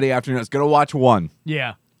Friday afternoon. I was gonna watch one,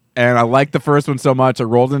 Yeah. and I liked the first one so much I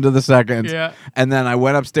rolled into the second. Yeah. And then I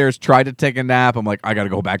went upstairs, tried to take a nap. I'm like, I gotta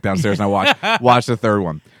go back downstairs and I watch the third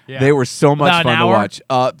one. Yeah. They were so much About an fun to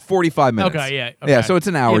hour? watch. 45 minutes. Okay, yeah, Yeah, okay. so it's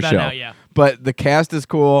an hour Yeah, about show. an hour, yeah. But the cast is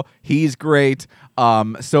cool. He's great.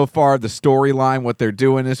 So far, the storyline, what they're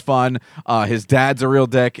doing is fun. His dad's a real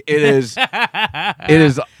dick. It is.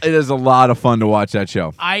 It is a lot of fun to watch that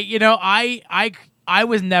show. I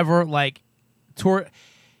was never like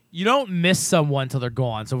you don't miss someone till they're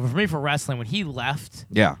gone. So for me, for wrestling, when he left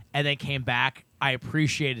Yeah. and then came back, I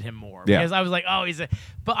appreciated him more Yeah. because I was like, oh,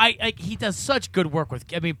 but he does such good work with.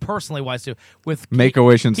 I mean, personally wise too, with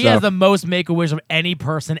Make-A-Wish and he has stuff. the most Make-A-Wish of any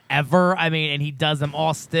person ever. I mean, and he does them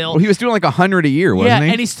all still. Well, he was doing like 100 a year, wasn't he?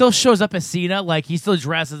 And he still shows up as Cena. Like he still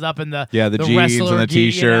dresses up in the the jeans wrestler and the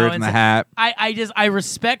gear, T-shirt and the so hat. I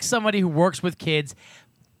respect somebody who works with kids.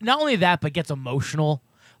 Not only that, but gets emotional.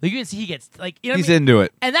 Like you can see he gets like what He's I mean? into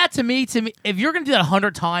it. And that to me, if you're gonna do that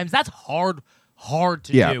 100 times, that's hard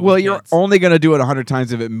to Yeah. do. Well, with you're kids. only going to do it 100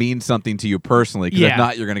 times if it means something to you personally, because Yeah. if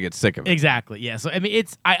not, you're going to get sick of it. Exactly. Yeah. So I mean,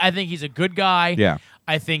 I think he's a good guy. Yeah.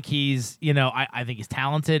 I think he's I think he's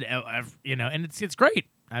talented. And it's great.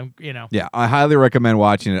 Yeah, I highly recommend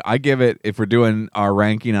watching it. I give it, if we're doing our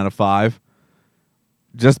ranking out of 5,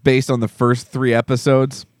 just based on the first 3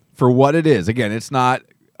 episodes, for what it is. Again, it's not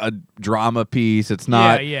a drama piece. It's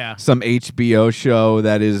not some HBO show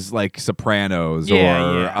that is like Sopranos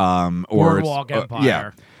or Boardwalk Empire.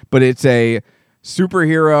 Yeah, but it's a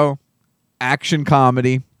superhero action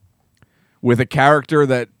comedy with a character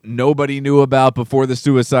that nobody knew about before the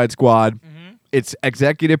Suicide Squad. Mm-hmm. It's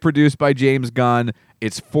executive produced by James Gunn.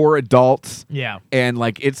 It's for adults. Yeah. And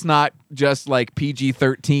like it's not just like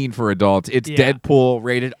PG-13 for adults. It's Yeah. Deadpool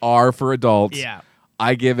rated R for adults. Yeah.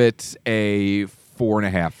 I give it a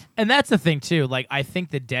 4.5. And that's the thing too. Like I think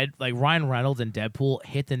Ryan Reynolds and Deadpool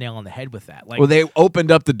hit the nail on the head with that. Like, Well, they opened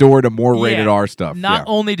up the door to more rated R stuff. Not yeah.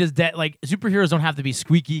 only does superheroes don't have to be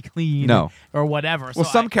squeaky clean, No. or whatever. Well,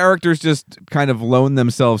 so some characters just kind of loan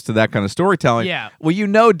themselves to that kind of storytelling. Yeah. Well,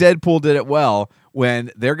 Deadpool did it well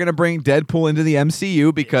when they're going to bring Deadpool into the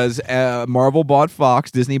MCU because Marvel bought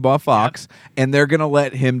Fox, Disney bought Fox, and they're going to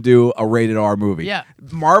let him do a rated R movie. Yeah.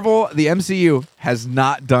 Marvel, the MCU, has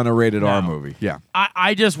not done a rated R movie. Yeah.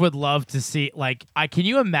 I just would love to see can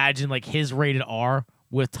you imagine like his rated R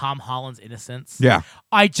with Tom Holland's innocence? Yeah.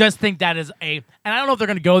 I just think that is and I don't know if they're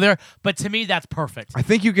going to go there, but to me that's perfect. I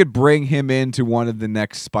think you could bring him into one of the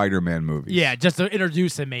next Spider-Man movies. Yeah, just to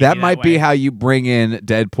introduce him maybe. That might be way. how you bring in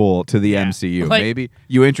Deadpool to the MCU. Like- Maybe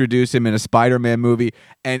you introduce him in a Spider-Man movie,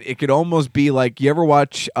 and it could almost be like, you ever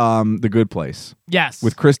watch The Good Place? Yes.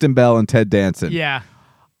 With Kristen Bell and Ted Danson. Yeah.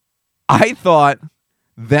 I thought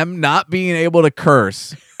them not being able to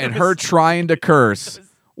curse and her trying to curse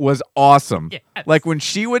was awesome. Yes. Like when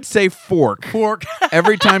she would say fork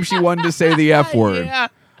every time she wanted to say the F word, Yeah.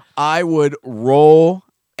 I would roll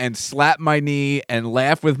and slap my knee and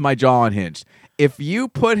laugh with my jaw unhinged. If you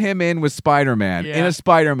put him in with Spider-Man in a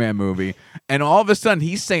Spider-Man movie, and all of a sudden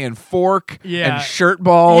he's saying fork and shirt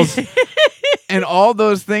balls and all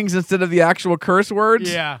those things instead of the actual curse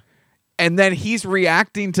words, Yeah. and then he's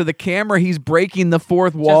reacting to the camera, he's breaking the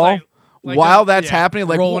fourth wall like while a- that's yeah, happening,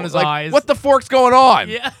 like, rolling his eyes. what the fork's going on?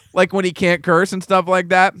 Yeah. Like when he can't curse and stuff like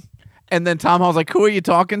that. And then Tom Holland's like, who are you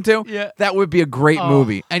talking to? Yeah. That would be a great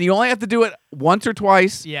movie. And you only have to do it once or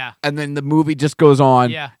twice. Yeah. And then the movie just goes on.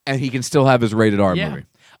 Yeah. And he can still have his rated R Yeah. movie.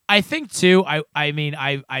 I think too. I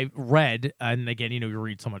read, and again, you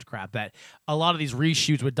read so much crap that a lot of these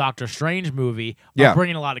reshoots with Doctor Strange movie are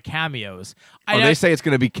bringing a lot of cameos. They say it's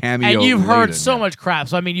going to be cameo. And you've heard laden, so yeah. much crap.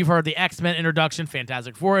 So I mean, you've heard the X-Men introduction,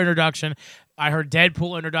 Fantastic Four introduction. I heard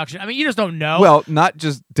Deadpool introduction. I mean, you just don't know. Well, not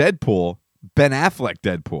just Deadpool, Ben Affleck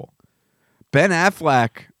Deadpool. Ben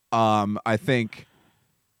Affleck, I think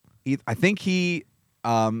he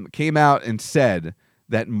came out and said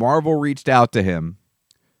that Marvel reached out to him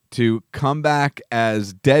to come back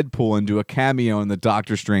as Deadpool and do a cameo in the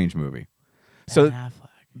Doctor Strange movie. So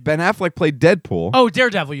Ben Affleck played Deadpool. Oh,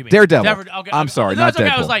 Daredevil, you mean? Daredevil. Okay, I'm sorry, no, not it's okay.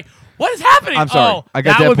 Deadpool. I was like, what is happening? I'm sorry. Oh, I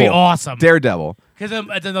got that Deadpool. would be awesome. Daredevil. Because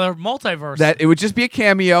it's another multiverse. That it would just be a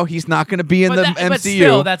cameo. He's not going to be in the MCU. But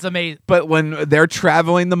still, that's amazing. But when they're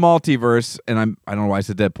traveling the multiverse, and I don't know why I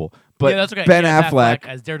said Deadpool, but that's okay. Ben Affleck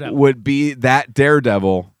as Daredevil would be that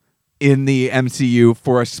Daredevil in the MCU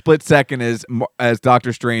for a split second as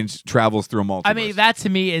Doctor Strange travels through a multiverse. I mean, that to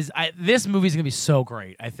me is this movie's going to be so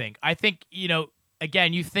great. I think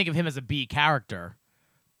again, you think of him as a B character,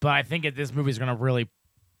 but I think this movie is going to really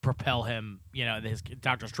propel him. His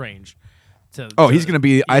Doctor Strange. He's going to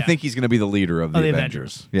be. Yeah. I think he's going to be the leader of the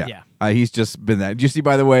Avengers. Yeah. He's just been that. Did you see,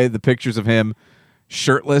 by the way, the pictures of him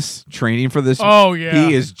shirtless training for this? Oh yeah,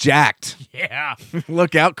 he is jacked. Yeah,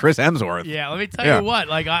 look out, Chris Hemsworth. Yeah, let me tell you what.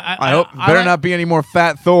 Like I hope better not be any more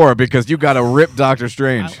fat Thor because you got to rip Doctor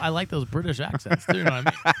Strange. I like those British accents too. You know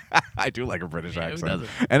what I mean? I do like a British accent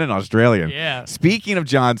and an Australian. Yeah. Speaking of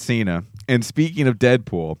John Cena and speaking of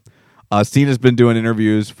Deadpool, Cena's been doing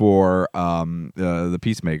interviews for the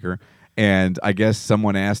Peacemaker. And I guess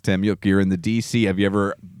someone asked him, you're in the DC. Have you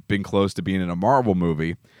ever been close to being in a Marvel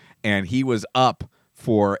movie? And he was up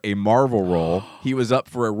for a Marvel role. He was up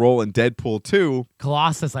for a role in Deadpool 2.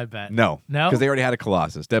 Colossus, I bet. No? Because they already had a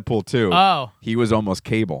Colossus. Deadpool 2. Oh. He was almost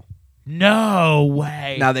Cable. No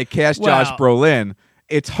way. Now, they cast Josh Brolin.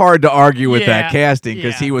 It's hard to argue with that casting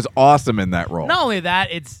because he was awesome in that role. Not only that,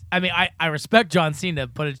 I respect John Cena,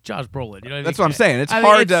 but it's Josh Brolin. You know That's what I'm saying. It's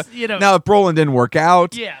hard to. Now, if Brolin didn't work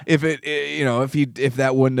out, if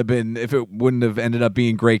it wouldn't have ended up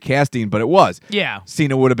being great casting, but it was. Yeah,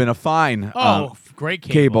 Cena would have been a fine. Great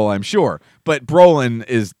Cable, I'm sure. But Brolin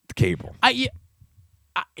is Cable.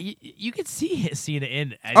 You could see Cena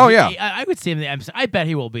in. I would see him in the episode. I bet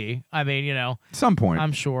he will be. I mean, at some point,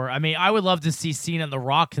 I'm sure. I mean, I would love to see Cena and The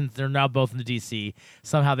Rock since they're now both in the DC.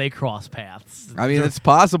 Somehow they cross paths. I mean, it's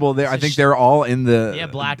possible. I think they're all in the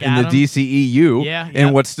Black Adam. The DCEU. Yeah,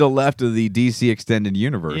 and what's still left of the DC extended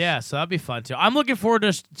universe. Yeah, so that'd be fun too. I'm looking forward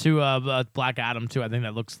to Black Adam too. I think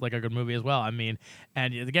that looks like a good movie as well. I mean,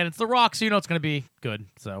 and again, it's The Rock, so it's going to be good.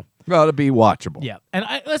 So. Well, it'll be watchable. Yeah. And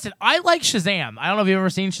I like Shazam. I don't know if you've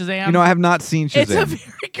ever seen Shazam. I have not seen Shazam. It's a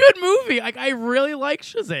very good movie. Like, I really like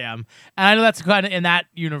Shazam. And I know that's kind of in that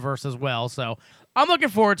universe as well. So I'm looking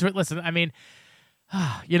forward to it. Listen, I mean,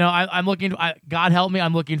 I'm looking, God help me,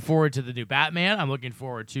 I'm looking forward to the new Batman. I'm looking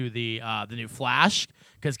forward to the new Flash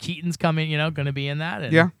because Keaton's coming, going to be in that.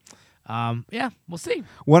 And, we'll see.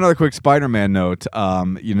 One other quick Spider-Man note.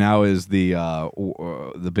 Now is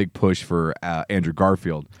the big push for Andrew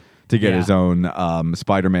Garfield to get his own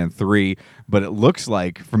Spider-Man 3, but it looks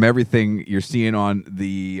like from everything you're seeing on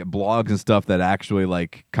the blogs and stuff that actually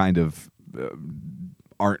kind of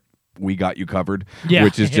aren't We Got You Covered,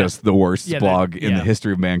 which is just the worst blog in the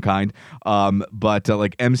history of mankind. But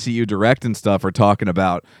MCU Direct and stuff are talking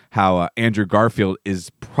about how Andrew Garfield is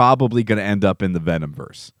probably going to end up in the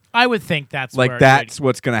Venomverse. I would think that's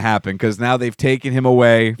what's going to happen because now they've taken him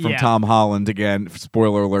away from Tom Holland again.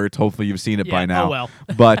 Spoiler alert. Hopefully you've seen it by now. Oh well.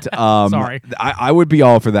 But sorry, I would be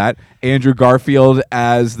all for that. Andrew Garfield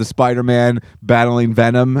as the Spider-Man battling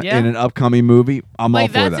Venom in an upcoming movie. I'm all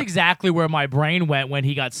for that. That's exactly where my brain went when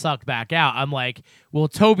he got sucked back out. I'm like, well,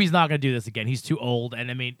 Toby's not going to do this again. He's too old, and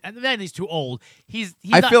then he's too old.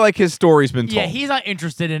 I feel like his story's been told. Yeah, he's not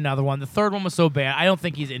interested in another one. The third one was so bad. I don't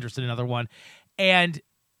think he's interested in another one, and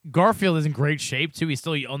Garfield is in great shape too. He's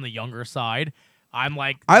still on the younger side. I'm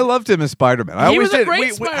like, I loved him as Spider-Man. He was a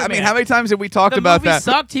great Spider-Man. I mean, how many times have we talked about that? The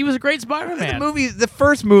movie sucked. He was a great Spider-Man. The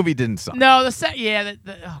first movie didn't suck. No,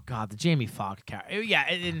 the Jamie Foxx character.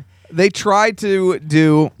 Yeah, they tried to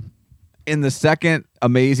do in the second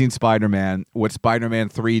Amazing Spider-Man what Spider-Man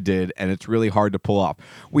 3 did, and it's really hard to pull off.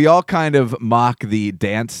 We all kind of mock the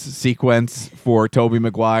dance sequence for Tobey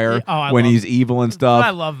Maguire when he's evil and stuff.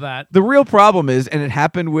 I love that. The real problem is, and it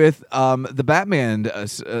happened with the Batman,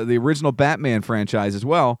 the original Batman franchise as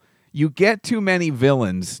well, you get too many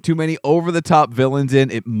villains, too many over-the-top villains in,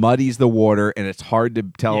 it muddies the water, and it's hard to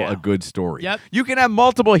tell a good story. Yep. You can have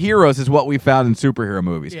multiple heroes is what we found in superhero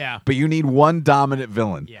movies. Yeah. But you need one dominant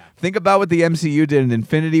villain. Yeah. Think about what the MCU did in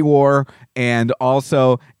Infinity War and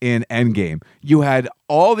also in Endgame. You had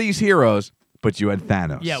all these heroes, but you had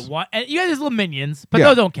Thanos. Yeah, and you had his little minions, but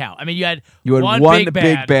those don't count. I mean, you had one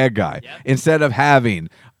big bad guy. Yep. Instead of having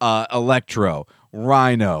Electro,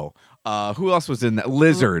 Rhino, who else was in that?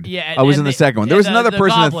 Lizard. Yeah, I was in the second one. There was another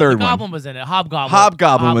person in the third one. Goblin was in it. Hobgoblin.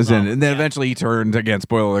 Hobgoblin was in it, and then eventually he turned, again,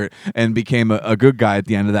 spoiler alert, and became a good guy at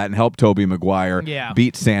the end of that and helped Tobey Maguire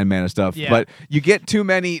beat Sandman and stuff. Yeah. But you get too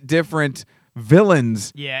many different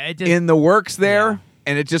villains it in the works there. Yeah.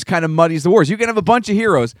 And it just kind of muddies the waters. You can have a bunch of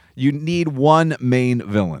heroes. You need one main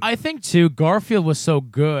villain. I think, too, Garfield was so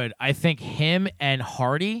good. I think him and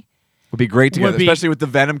Hardy would be great together, especially with the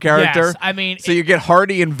Venom character. Yes, I mean, so you get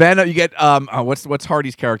Hardy and Venom. You get what's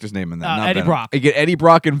Hardy's character's name in that? Not Eddie Venom. Brock. You get Eddie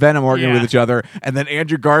Brock and Venom arguing with each other, and then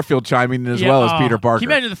Andrew Garfield chiming in as well as Peter Parker. Can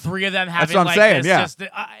you imagine the three of them having? That's what I'm saying. This, yeah,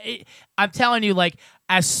 just, I'm telling you, like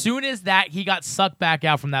as soon as he got sucked back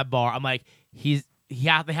out from that bar, I'm like,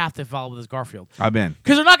 they have to follow with his Garfield. I'm in.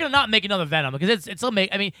 Because they're not going to not make another Venom. Because it's still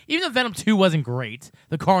I mean, even though Venom 2 wasn't great,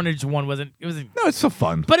 the Carnage one wasn't. It wasn't. No, it's so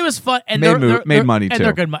fun. But it was fun, and made money too. And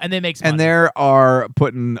they're good, and they make. And they are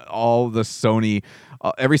putting all the Sony,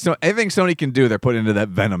 everything Sony can do, they're putting into that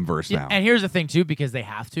Venom verse now. And here's the thing too, because they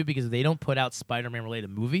have to, because if they don't put out Spider-Man related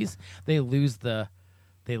movies, they lose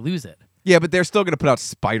it. Yeah, but they're still going to put out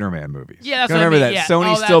Spider-Man movies. Yeah, that's remember what I mean. that. Yeah.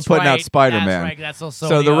 Sony's still putting out Spider-Man. That's right. That's also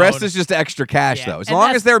so the rest is just extra cash, though. As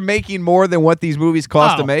long as they're making more than what these movies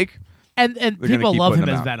cost to make. And people love him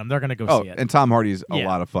as Venom. They're going to go see it. And Tom Hardy's a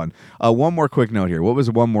lot of fun. One more quick note here. What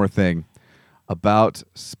was one more thing about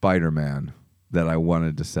Spider-Man that I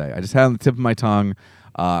wanted to say? I just had it on the tip of my tongue.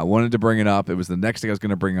 I wanted to bring it up. It was the next thing I was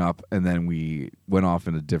going to bring up, and then we went off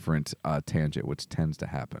in a different tangent, which tends to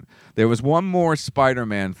happen. There was one more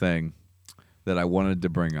Spider-Man thing that I wanted to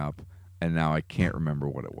bring up, and now I can't remember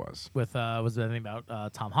what it was. Was there anything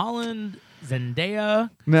about Tom Holland,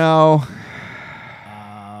 Zendaya? No.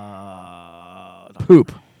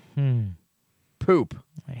 Poop. Poop.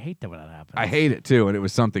 I hate that when that happens. I hate it too, and it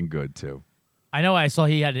was something good too. I know. I saw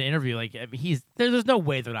he had an interview. Like there's no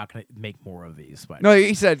way they're not going to make more of these. But no,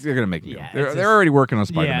 he said they're going to make more. They're already working on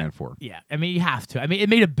Spider-Man 4. Yeah, I mean you have to. I mean it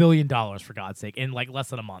made $1 billion for God's sake in like less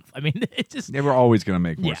than a month. I mean it just they were always going to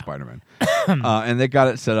make more Spider-Man, and they got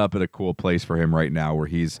it set up at a cool place for him right now, where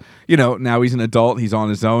he's now he's an adult. He's on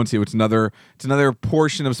his own. So it's another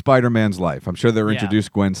portion of Spider-Man's life. I'm sure they'll introduce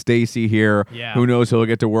Gwen Stacy here. Yeah. Who knows who he'll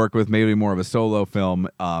get to work with? Maybe more of a solo film.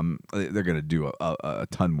 They're going to do a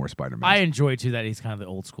ton more Spider-Man. I enjoy too that he's kind of the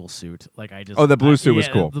old school suit. Like I just the blue suit was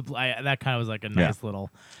cool. That kind of was like a nice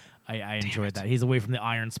little. I enjoyed that. He's away from the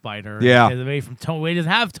Iron Spider. Yeah, he's away from Tony. He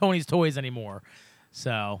doesn't have Tony's toys anymore.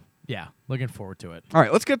 So yeah, looking forward to it. All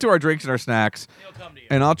right, let's get to our drinks and our snacks,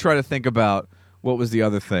 and I'll try to think about what was the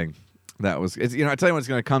other thing that was. I tell you when it's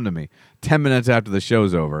going to come to me. 10 minutes after the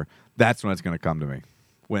show's over, that's when it's going to come to me.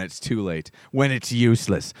 When it's too late, when it's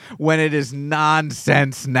useless, when it is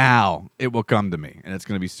nonsense now, it will come to me, and it's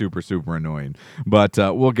going to be super, super annoying. But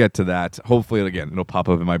we'll get to that. Hopefully, it'll pop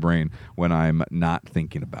up in my brain when I'm not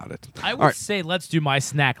thinking about it. I would say let's do my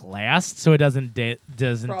snack last, so it doesn't a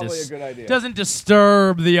good idea. Doesn't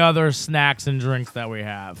disturb the other snacks and drinks that we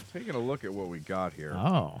have. Taking a look at what we got here.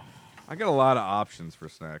 Oh. I got a lot of options for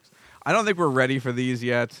snacks. I don't think we're ready for these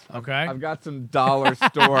yet. Okay. I've got some dollar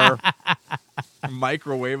store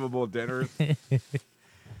microwavable dinners,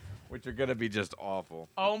 which are going to be just awful.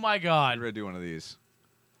 Oh, my God. We're going to do one of these.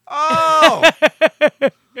 Oh!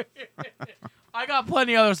 I got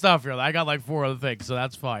plenty of other stuff here. I got like 4 other things, so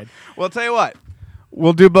that's fine. Well, I'll tell you what.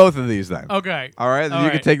 We'll do both of these then. Okay. All right? Then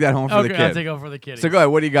you can take that home for the kid. I'll take it home for the kiddies. So go ahead.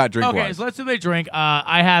 What do you got drink-wise? Okay, so let's do the drink.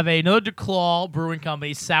 I have another DeClaw Brewing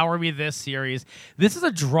Company Sour Me This series. This is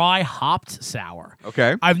a dry hopped sour.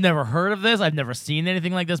 Okay. I've never heard of this. I've never seen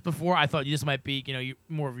anything like this before. I thought this might be,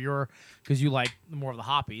 more of because you like more of the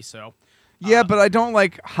hoppy, so. Yeah, but I don't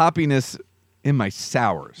like hoppiness in my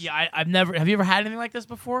sours. Yeah, I've never. Have you ever had anything like this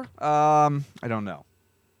before? I don't know.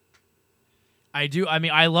 I do. I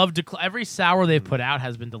mean, I love every sour they've put out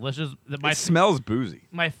has been delicious. It smells boozy.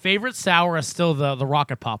 My favorite sour is still the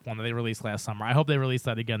Rocket Pop one that they released last summer. I hope they release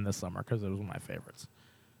that again this summer because it was one of my favorites.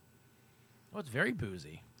 Oh, it's very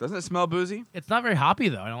boozy. Doesn't it smell boozy? It's not very hoppy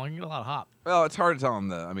though. I don't get a lot of hop. Well, it's hard to tell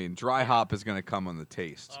them dry hop is going to come on the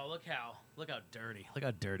taste. Oh, look how dirty. Look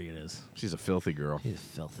how dirty it is. She's a filthy girl. She's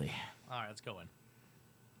filthy. All right, let's go in.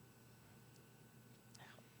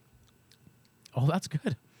 Oh, that's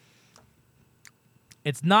good.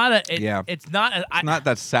 It's not a. It's not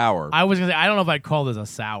that sour. I was gonna say I don't know if I'd call this a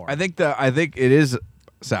sour. I think it is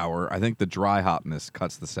sour. I think the dry hopness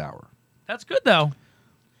cuts the sour. That's good though.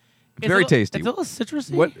 It's very tasty. It's a little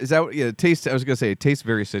citrusy. What is that? Yeah, it tastes. I was gonna say it tastes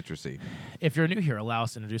very citrusy. If you're new here, allow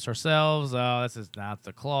us to introduce ourselves. This is not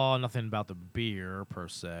DeClaw. Nothing about the beer per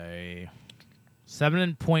se.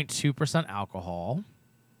 7.2% alcohol.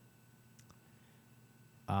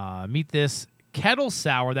 Meet this Kettle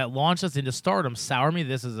Sour that launched us into stardom. Sour Me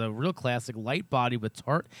This is a real classic, light body with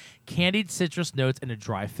tart, candied citrus notes, and a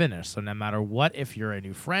dry finish. So no matter what, if you're a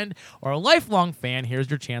new friend or a lifelong fan, here's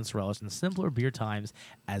your chance to relish in simpler beer times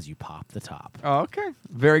as you pop the top. Oh, okay.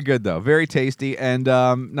 Very good, though. Very tasty, and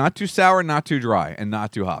not too sour, not too dry, and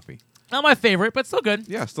not too hoppy. Not my favorite, but still good.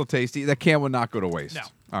 Yeah, still tasty. That can would not go to waste. No.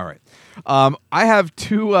 All right. I have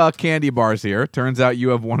 2 candy bars here. Turns out you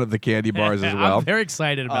have one of the candy bars as well. I'm very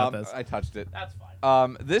excited about this. I touched it. That's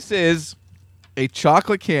fine. This is a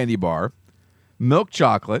chocolate candy bar, milk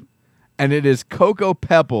chocolate, and it is Cocoa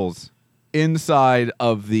Pebbles inside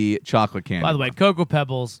of the chocolate candy. By the way, Cocoa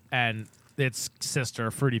Pebbles and its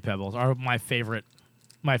sister, Fruity Pebbles, are my favorite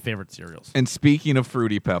cereals. And speaking of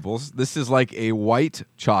Fruity Pebbles, this is like a white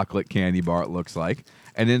chocolate candy bar, it looks like.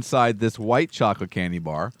 And inside this white chocolate candy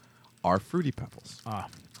bar are Fruity Pebbles.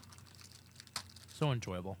 So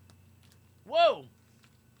enjoyable. Whoa!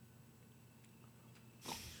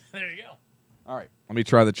 There you go. All right. Let me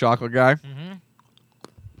try the chocolate guy.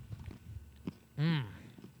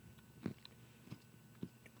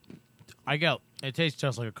 It tastes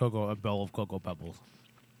just like a bowl of Cocoa Pebbles.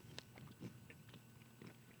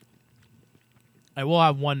 I will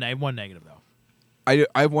have one negative, though. I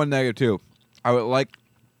have one negative, too. I would like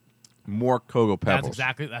more Cocoa Pebbles.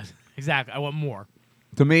 That's exactly. I want more.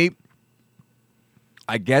 To me,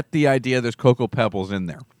 I get the idea there's Cocoa Pebbles in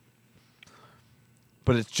there.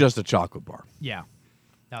 But it's just a chocolate bar. Yeah.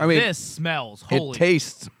 Now, I mean, this smells holy. It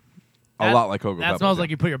tastes a lot like Cocoa Pebbles. That smells like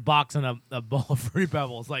you put your box in a bowl of Fruity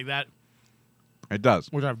Pebbles like that, It does.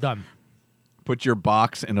 which I've done. Put your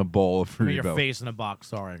box in a bowl of Put Fruity your Pebbles. face in a box.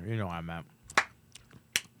 Sorry. You know what I meant.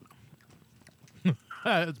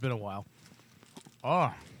 It's been a while.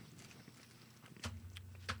 Oh.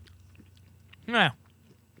 Yeah.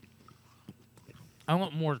 I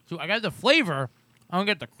want more too. I got the flavor. I don't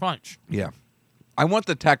get the crunch. Yeah. I want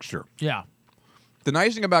the texture. Yeah. The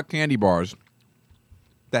nice thing about candy bars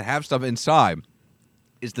that have stuff inside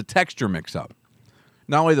is the texture mix-up.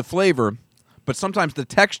 Not only the flavor, but sometimes the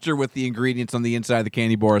texture with the ingredients on the inside of the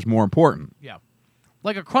candy bar is more important. Yeah.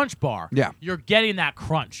 Like a crunch bar. Yeah. You're getting that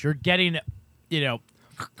crunch. You're getting,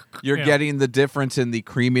 You're Yeah. getting the difference in the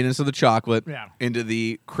creaminess of the chocolate into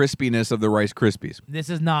the crispiness of the Rice Krispies. This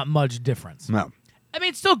is not much difference. No. I mean,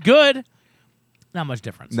 it's still good. Not much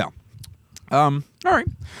difference. No. All right.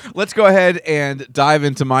 Let's go ahead and dive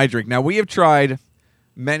into my drink. Now, we have tried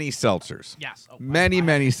many seltzers. Yes. Oh, Many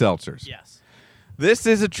seltzers. Yes. This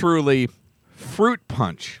is a truly fruit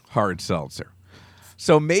punch hard seltzer.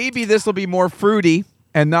 So maybe this will be more fruity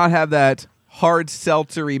and not have that hard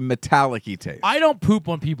seltzery metallic-y taste. I don't poop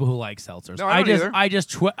on people who like seltzers. No, I don't either. I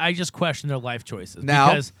just question their life choices. Now,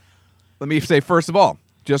 because let me say, first of all,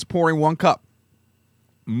 just pouring 1 cup.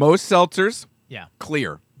 Most seltzers, yeah.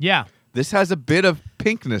 clear. Yeah. This has a bit of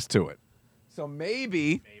pinkness to it. So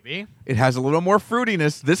maybe it has a little more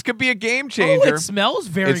fruitiness. This could be a game changer. Oh, it smells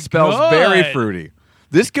very It smells good. very fruity.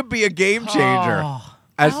 This could be a game changer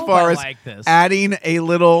as I far as like this. adding a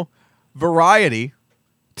little variety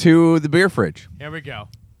to the beer fridge. Here we go.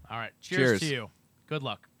 All right. Cheers to you. Good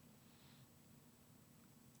luck.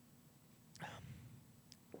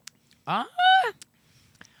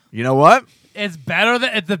 You know what? It's better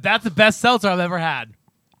than that's the best seltzer I've ever had.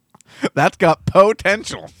 That's got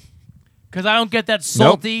potential. Because I don't get that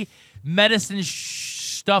salty medicine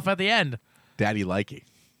stuff at the end. Daddy likey.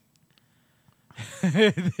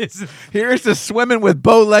 This is- Here's to swimming with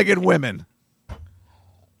bow-legged women.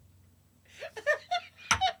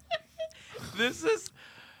 This is.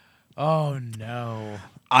 Oh no.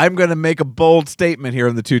 I'm going to make a bold statement here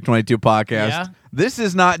on the 222 podcast. Yeah? This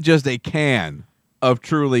is not just a can of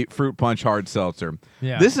truly fruit punch hard seltzer.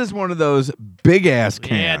 Yeah. This is one of those big ass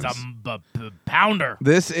cans. Yeah, it's a pounder.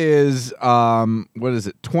 This is what is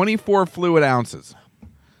it? 24 fluid ounces.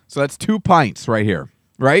 So that's 2 pints right here,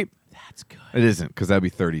 right? That's good. It isn't, because that'd be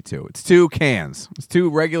 32. It's 2 cans. It's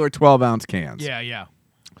 2 regular 12-ounce cans. Yeah.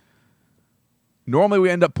 Normally we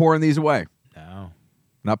end up pouring these away. No.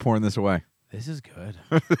 Not pouring this away. This is good.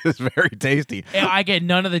 It's very tasty. And I get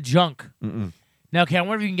none of the junk. Now, okay, I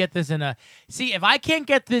wonder if you can get this in a... See, if I can't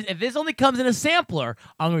get this... If this only comes in a sampler,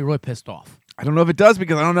 I'm going to be really pissed off. I don't know if it does,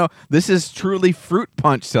 because I don't know. This is truly fruit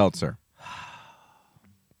punch seltzer.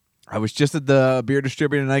 I was just at the beer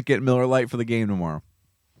distributor tonight getting Miller Lite for the game tomorrow.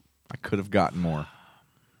 I could have gotten more.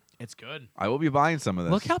 It's good. I will be buying some of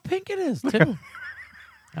this. Look how pink it is, too.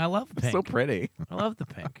 I love pink. It's so pretty. I love the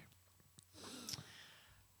pink.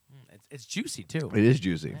 It's juicy, too. It is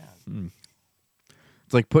juicy.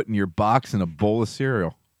 It's like putting your box in a bowl of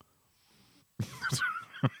cereal.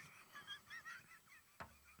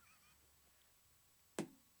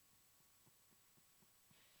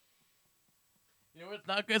 You know,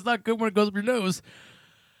 it's not good when it goes up your nose.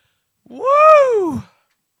 Woo!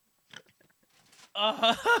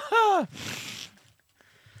 That'll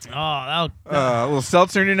a little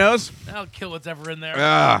seltzer in your nose. that'll kill what's ever in there.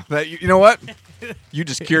 You know what? You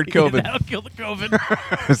just cured COVID. That'll kill the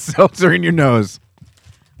COVID. Seltzer in your nose.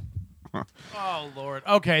 Oh Lord.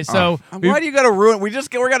 Okay, so why do you got to ruin? We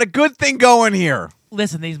got a good thing going here.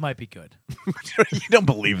 listen. These might be good. You don't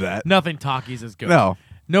believe that? Nothing Takis is good.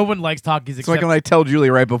 No one likes Takis It's like when I tell Julie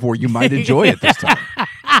right before you might enjoy it this time.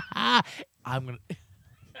 I'm gonna.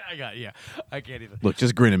 I can't even. Look,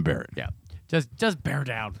 just grin and bear it. Yeah, just bear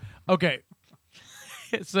down. Okay.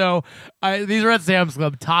 So these are at Sam's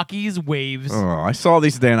Club. Takis Waves. Oh, I saw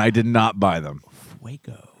these today and I did not buy them.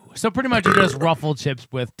 Fuego. So pretty much you're just ruffled chips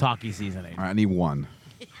with Taki seasoning. All right, I need one.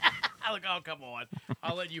 Like, oh, come on.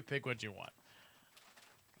 I'll let you pick what you want.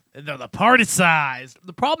 They're the party size.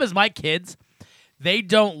 The problem is my kids, they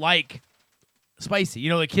don't like spicy. You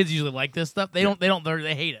know, the kids usually like this stuff. They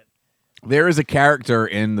hate it. There is a character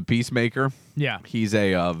in The Peacemaker. Yeah. He's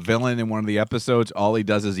a villain in one of the episodes. All he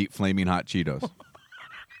does is eat flaming hot Cheetos.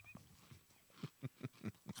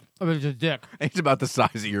 I mean, it's a dick. He's about the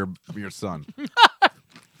size of your son.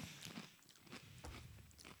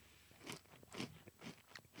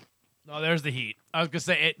 Oh, there's the heat. I was going to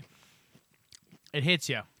say, it hits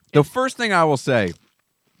you. The first thing I will say,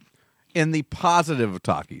 in the positive of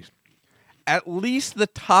Takis, at least the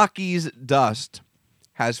Takis dust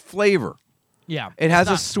has flavor. Yeah. It has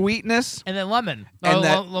a sweetness. And then lemon. And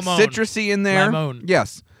that lemon. citrusy in there. Lemon.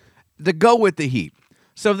 Yes. To go with the heat.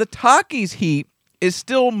 So the Takis heat is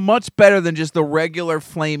still much better than just the regular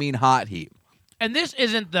flaming hot heat. And this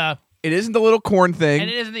isn't the... It isn't the little corn thing. And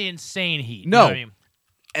it isn't the insane heat. No. You know what I mean?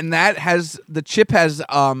 And that has... The chip has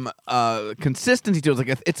consistency to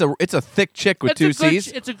it. It's like it's a thick chip with two C's.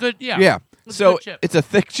 It's a good... Yeah. Yeah. It's So a good chip. it's a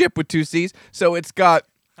thick chip with two C's. So it's got...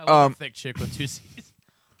 I love a thick chick with two C's.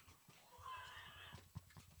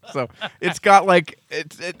 So it's got like...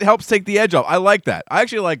 It helps take the edge off. I like that. I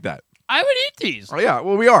actually like that. I would eat these. Oh, yeah.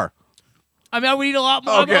 Well, we are. I mean, I would eat a lot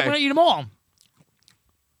more. Okay. I'm going to eat them all.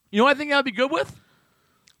 You know what I think that would be good with?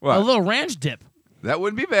 What? A little ranch dip. That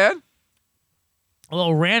wouldn't be bad. A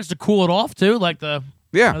little ranch to cool it off, too, like the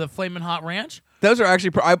Flamin' Hot Ranch. Those are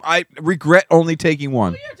actually... I regret only taking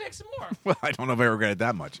one. Oh, yeah, take some more. Well, I don't know if I regret it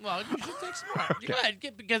that much. Well, you should take some more. Okay. Go ahead,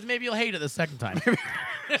 because maybe you'll hate it the second time.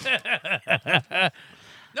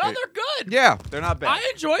 No, they're good. Yeah, they're not bad. I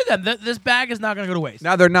enjoy them. This bag is not going to go to waste.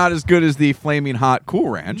 Now, they're not as good as the Flaming Hot Cool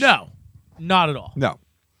Ranch. No, not at all. No.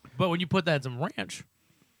 But when you put that in some ranch,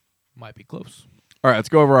 might be close. All right, let's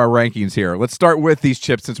go over our rankings here. Let's start with these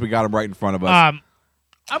chips since we got them right in front of us.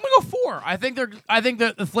 I'm gonna go 4. I think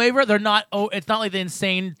the flavor, they're not. Oh, it's not like the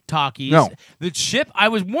insane Takis. No. The chip. I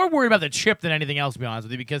was more worried about the chip than anything else, to be honest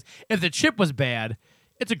with you, because if the chip was bad,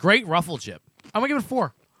 it's a great ruffle chip. I'm gonna give it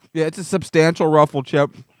 4. Yeah, it's a substantial ruffle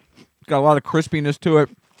chip. It's got a lot of crispiness to it.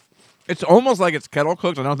 It's almost like it's kettle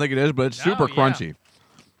cooked. I don't think it is, but it's super crunchy.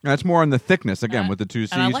 And it's more on the thickness, again, with the two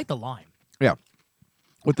C's. And I like the lime. Yeah.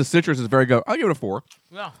 With the citrus, it's very good. I'll give it a 4.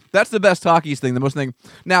 Yeah. That's the best Takis thing, the most thing.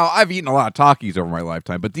 Now, I've eaten a lot of Takis over my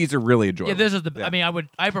lifetime, but these are really enjoyable. Yeah, this is the. Yeah. I mean,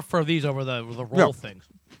 I prefer these over the roll things.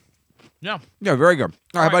 Yeah. Yeah, very good.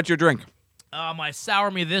 All right, how about your drink? My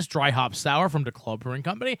Sour Me This Dry Hop Sour from the Club Brewing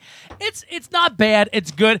Company. It's not bad.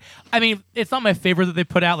 It's good. I mean, it's not my favorite that they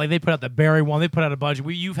put out. Like, they put out the berry one. They put out a bunch.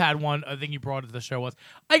 You've had one. I think you brought it to the show once.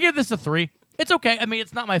 I give this a 3. It's okay. I mean,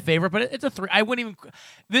 it's not my favorite, but it's a 3. I wouldn't even...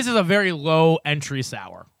 This is a very low entry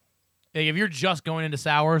sour. Like, if you're just going into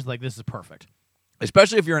sours, like, this is perfect.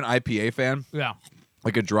 Especially if you're an IPA fan. Yeah.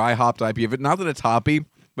 Like a dry hopped IPA. Not that it's hoppy,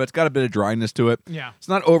 but it's got a bit of dryness to it. Yeah. It's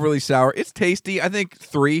not overly sour. It's tasty. I think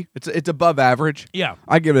 3. It's above average. Yeah.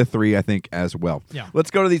 I give it a 3, I think, as well. Yeah.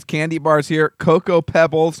 Let's go to these candy bars here. Cocoa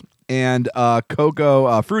Pebbles and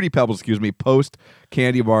Fruity Pebbles, post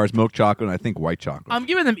candy bars, milk chocolate, and I think white chocolate. I'm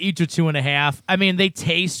giving them each a 2.5. I mean, they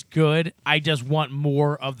taste good. I just want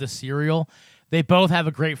more of the cereal. They both have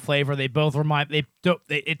a great flavor. They both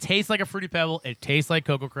it tastes like a Fruity Pebble. It tastes like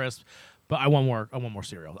Cocoa Crisp. But I want more. I want more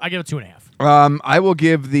cereal. I give it 2.5. I will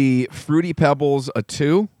give the Fruity Pebbles a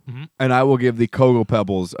 2, and I will give the Cocoa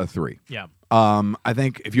Pebbles a 3. Yeah. I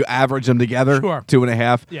think if you average them together, Sure.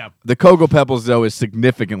 2.5. Yeah. The Cocoa Pebbles though is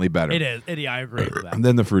significantly better. It is. I agree with that. And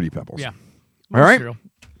then the Fruity Pebbles. Yeah. All right. Cereal.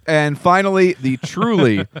 And finally, the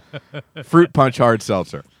truly Fruit Punch Hard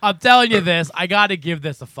Seltzer. I'm telling you this. I got to give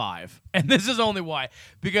this a 5, and this is only why,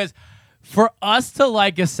 because for us to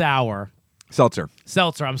like a seltzer,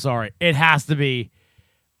 I'm sorry, it has to be.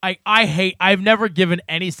 I've never given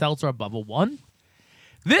any seltzer above a 1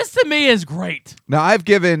 This to me is great. Now, I've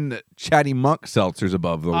given Chatty Monk seltzers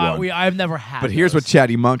above the one. I've never had But here's what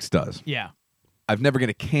Chatty Monks does. Yeah. I've never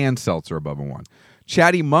given a canned seltzer above a 1.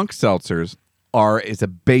 Chatty Monk seltzers is a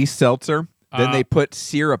base seltzer. Then they put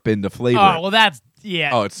syrup in to flavor it. Oh, well, that's,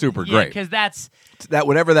 yeah. Oh, it's super great. Because that's... that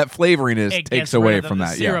whatever that flavoring is takes away from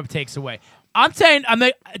that. The syrup takes away. I'm saying,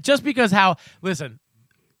 just because listen,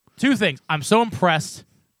 2 things. I'm so impressed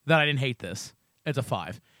that I didn't hate this. It's a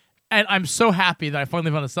 5. And I'm so happy that I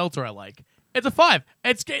finally found a seltzer I like. It's a 5.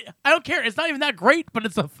 I don't care. It's not even that great, but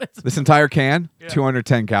it's this entire can,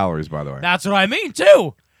 210 calories, by the way. That's what I mean,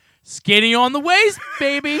 too. Skinny on the waist,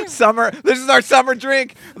 baby. Summer. This is our summer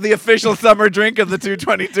drink, the official summer drink of the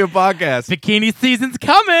 222 podcast. Bikini season's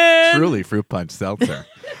coming. Truly fruit punch seltzer.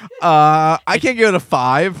 I can't give it a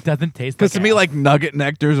 5. Doesn't taste because to me, like Nugget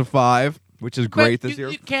Nectar is a 5, which is great this year.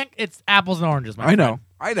 You can't. It's apples and oranges, my I friend. know.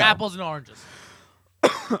 Apples and oranges.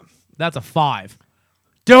 That's a 5.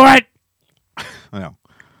 Do it. I know.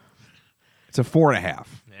 It's a 4.5.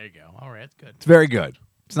 There you go. All right, that's good. It's very good.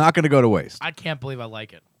 It's not going to go to waste. I can't believe I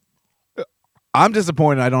like it. I'm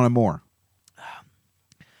disappointed I don't have more.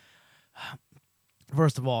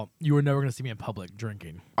 First of all, you were never going to see me in public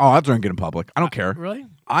drinking. Oh, I'll drink it in public. I don't care. Really?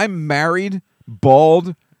 I'm married,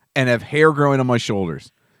 bald, and have hair growing on my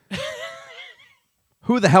shoulders.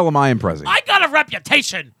 Who the hell am I impressing? I got a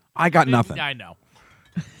reputation. I got nothing. I know.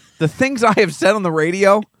 The things I have said on the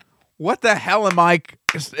radio, what the hell am I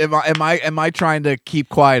trying to keep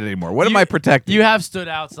quiet anymore? What am I protecting? You have stood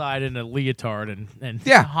outside in a leotard and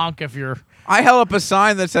honk if you're... I held up a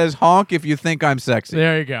sign that says honk if you think I'm sexy.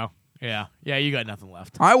 There you go. Yeah. Yeah, you got nothing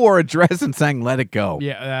left. I wore a dress and sang Let It Go.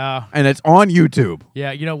 Yeah. And it's on YouTube.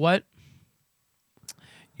 Yeah, you know what?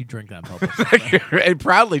 You drink that in public. And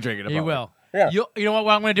proudly drink it in public. You will. Yeah. You know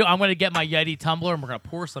what I'm going to do? I'm going to get my Yeti tumbler and we're going to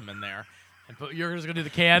pour some in there. And you're just going to do the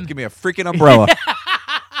can? Give me a freaking umbrella.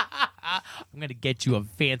 I'm going to get you a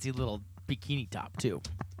fancy little bikini top, too.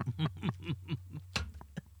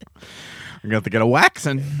 I'm going to have to get a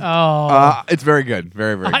waxing. Oh. It's very good.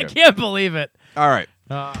 Very, very good. I can't believe it. All right.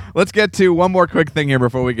 Let's get to one more quick thing here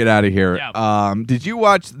before we get out of here. Yeah. Did you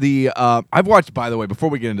watch the... I've watched, by the way, before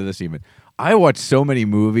we get into this even, I watched so many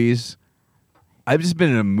movies. I've just been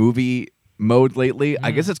in a movie mode lately.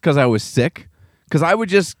 I guess it's because I was sick. Because I would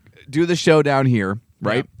just do the show down here,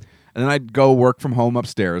 right? Yeah. And then I'd go work from home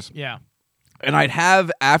upstairs. Yeah. And I'd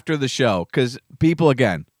have after the show, because people,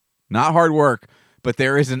 again, not hard work, but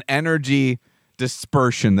there is an energy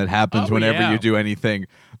dispersion that happens whenever you do anything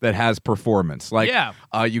that has performance. Like,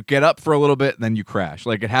 you get up for a little bit, then you crash.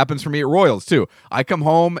 Like, it happens for me at Royals, too. I come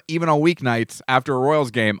home, even on weeknights, after a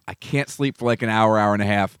Royals game, I can't sleep for like an hour, hour and a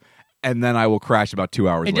half, and then I will crash about 2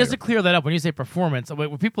 hours later. And just to clear that up, when you say performance,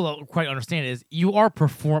 what people don't quite understand is you are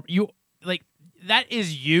that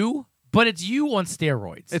is you, but it's you on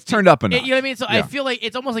steroids. It's turned up a notch. You know what I mean? So I feel like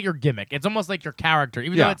it's almost like your gimmick. It's almost like your character.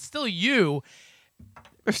 Even though it's still you.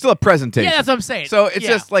 There's still a presentation. Yeah, that's what I'm saying. So it's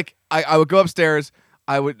just like I would go upstairs.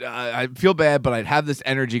 I'd feel bad, but I'd have this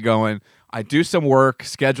energy going. I'd do some work,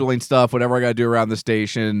 scheduling stuff, whatever I got to do around the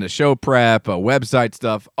station, the show prep, website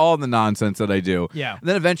stuff, all the nonsense that I do. Yeah. And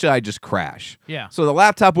then eventually I'd just crash. Yeah. So the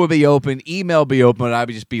laptop would be open, email be open, but I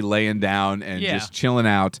would just be laying down and just chilling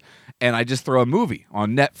out. And I just throw a movie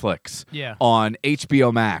on Netflix, on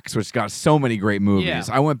HBO Max, which got so many great movies.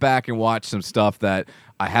 Yeah. I went back and watched some stuff that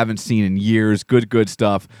I haven't seen in years, good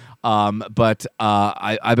stuff. But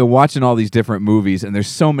I've been watching all these different movies, and there's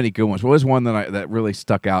so many good ones. What was one that really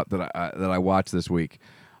stuck out that I watched this week?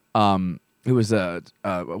 It was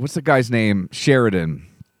what's the guy's name? Sheridan.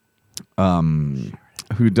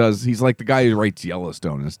 He's like the guy who writes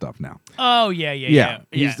Yellowstone and stuff now. Oh, yeah.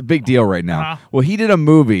 He's the big deal right now. Well, he did a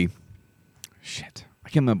movie. Shit. I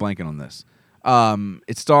can't remember blanking on this.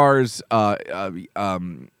 It stars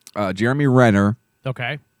Jeremy Renner.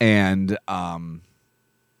 Okay. And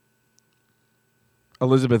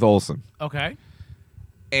Elizabeth Olsen. Okay.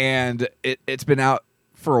 And it's been out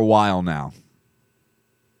for a while now.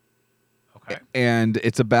 Okay. And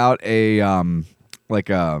it's about the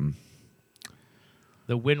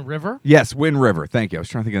Wind River? Yes, Wind River. Thank you. I was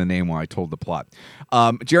trying to think of the name while I told the plot.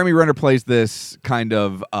 Jeremy Renner plays this kind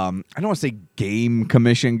of, I don't want to say game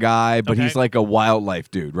commission guy, but he's like a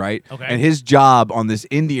wildlife dude, right? Okay. And his job on this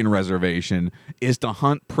Indian reservation is to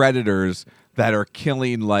hunt predators that are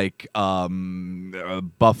killing like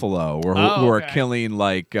buffalo or who are killing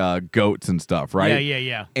like goats and stuff, right?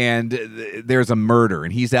 Yeah. And there's a murder,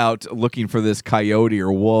 and he's out looking for this coyote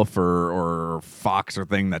or wolf or fox or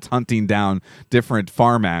thing that's hunting down different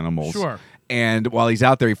farm animals. Sure. And while he's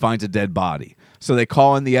out there, he finds a dead body. So they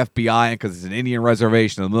call in the FBI because it's an Indian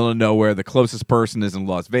reservation in the middle of nowhere. The closest person is in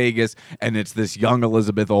Las Vegas, and it's this young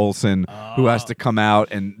Elizabeth Olsen who has to come out,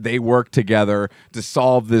 and they work together to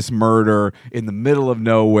solve this murder in the middle of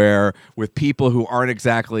nowhere with people who aren't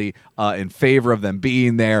exactly in favor of them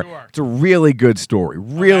being there. Sure. It's a really good story,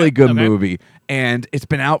 really good movie. And it's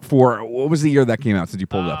been out for, what was the year that came out since you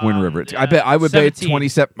pulled it up? Wind River. I would bet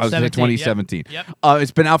 2017. Yep.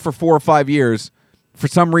 It's been out for 4 or 5 years. For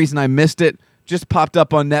some reason, I missed it. Just popped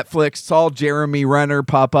up on Netflix. Saw Jeremy Renner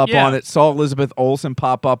pop up on it. Saw Elizabeth Olsen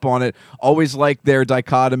pop up on it. Always liked their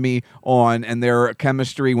dichotomy and their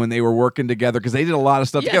chemistry when they were working together because they did a lot of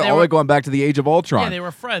stuff together. All the way going back to the Age of Ultron. Yeah, they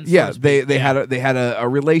were friends. Yeah, they had a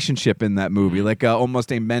relationship in that movie, like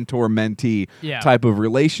almost a mentor-mentee type of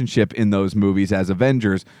relationship in those movies as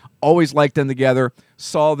Avengers. Always liked them together.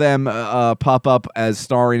 Saw them pop up as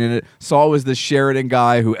starring in it. Saw was the Sheridan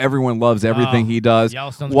guy who everyone loves everything he does.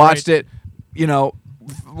 Watched it.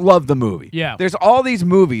 Love the movie. Yeah. There's all these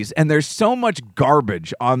movies, and there's so much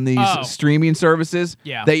garbage on these streaming services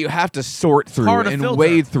that you have to sort through and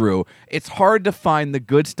wade through. It's hard to find the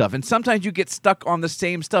good stuff, and sometimes you get stuck on the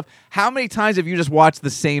same stuff. How many times have you just watched the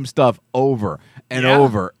same stuff over and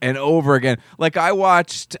over and over again? Like I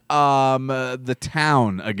watched The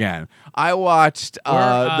Town again. I watched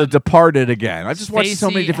The Departed again. I just watched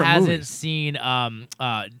so many different movies. Hasn't seen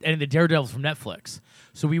any of the Daredevils from Netflix.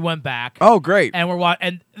 So we went back. Oh, great! And we're watching.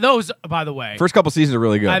 And those, by the way, first couple seasons are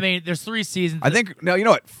really good. I mean, there's 3 seasons. I think no. You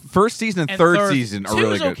know what? First season and third season are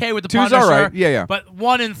really good. 2's okay with the 2's Punisher. all right. Yeah. But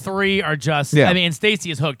 1 and 3 are just. I mean, and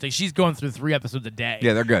Stacey is hooked. Like she's going through 3 episodes a day.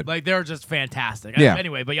 Yeah, they're good. Like they're just fantastic. Yeah.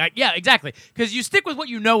 Anyway, but yeah, exactly. Because you stick with what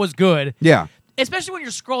you know is good. Yeah. Especially when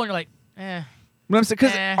you're scrolling, you're like, eh.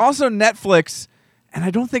 Because also Netflix, and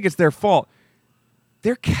I don't think it's their fault.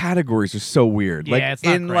 Their categories are so weird. Yeah, like it's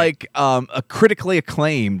not great. A critically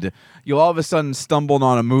acclaimed, you'll all of a sudden stumble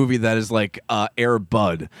on a movie that is like Air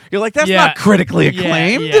Bud. You're like, that's not critically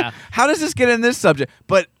acclaimed. Yeah. How does this get in this subject?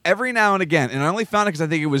 But every now and again, and I only found it because I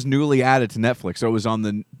think it was newly added to Netflix, so it was on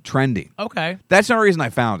the trending. Okay. That's the only reason I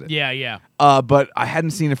found it. Yeah. But I hadn't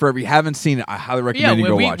seen it forever. If you haven't seen it, I highly recommend you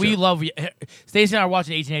go watch it. We love Stacey and I are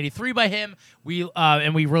watching 1883 by him. We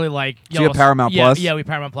and we really like Yellowstone. So you have Paramount Plus? Yeah, we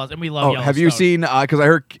Paramount Plus, and we love Yellowstone. Have you seen? Because I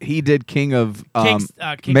heard he did King of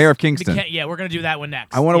Mayor of Kingston. We're gonna do that one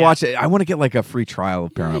next. I want to watch it. I want to get like a free trial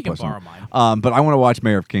of Paramount Plus. Borrow mine. But I want to watch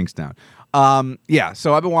Mayor of Kingstown.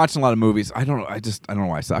 So I've been watching a lot of movies. I don't know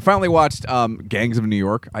why I saw. I finally watched Gangs of New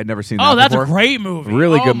York. I'd never seen that before. That's a great movie.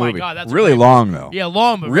 Really good movie. Oh my God, that's really long though. Yeah,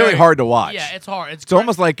 long, but really hard to watch. Yeah, it's hard. It's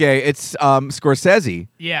almost like it's Scorsese.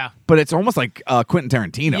 Yeah. But it's almost like Quentin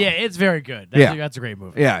Tarantino. Yeah, it's very good. That's a great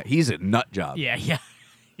movie. Yeah, he's a nut job. Yeah. It's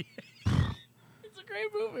a great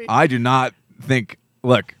movie. I do not think.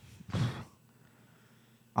 Look,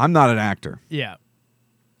 I'm not an actor. Yeah.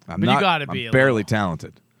 I'm you gotta be. I'm barely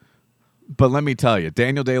talented. But let me tell you,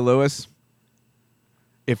 Daniel Day-Lewis,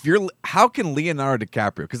 how can Leonardo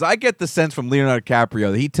DiCaprio, because I get the sense from Leonardo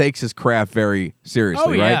DiCaprio that he takes his craft very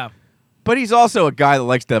seriously, right? But he's also a guy that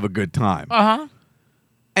likes to have a good time. Uh-huh.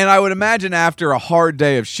 And I would imagine after a hard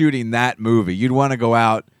day of shooting that movie, you'd want to go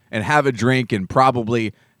out and have a drink and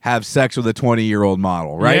probably have sex with a 20-year-old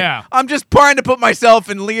model, right? Yeah. I'm just trying to put myself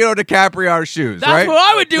in Leonardo DiCaprio's shoes, right? That's what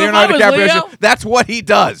I would do Leonardo if I was Leo. Shoes. That's what he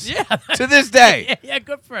does. Yeah. To this day. Yeah,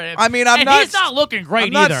 good for him. I mean, he's not looking great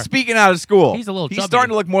I'm not speaking out of school. He's a little He's chubby. starting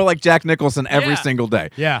to look more like Jack Nicholson every single day.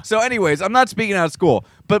 Yeah. So anyways, I'm not speaking out of school.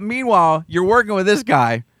 But meanwhile, you're working with this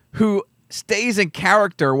guy who stays in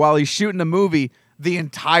character while he's shooting a movie the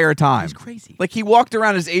entire time. He's crazy. Like he walked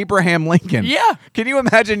around as Abraham Lincoln. Yeah. Can you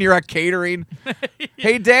imagine you're at catering?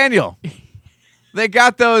 Hey, Daniel. They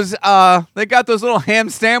got those little ham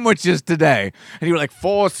sandwiches today. And you were like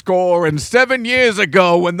 407 years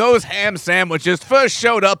ago when those ham sandwiches first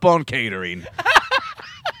showed up on catering.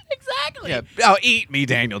 Exactly. Yeah. Oh, eat me,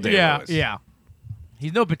 Daniel Day-Lewis. Yeah.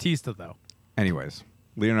 He's no Batista, though. Anyways,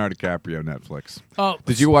 Leonardo DiCaprio, Netflix. Oh,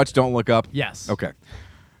 did you watch Don't Look Up? Yes. Okay.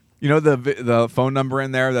 You know the phone number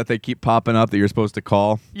in there that they keep popping up that you're supposed to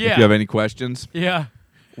call if you have any questions? Yeah.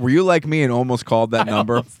 Were you like me and almost called that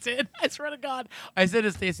number? I almost did. I swear to God. I said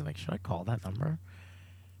to Stacey, like, should I call that number?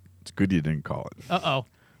 It's good you didn't call it. Uh-oh.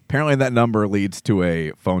 Apparently that number leads to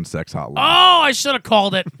a phone sex hotline. Oh, I should have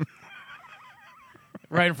called it.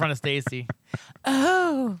 Right in front of Stacey.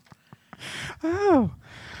 Oh.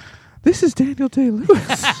 This is Daniel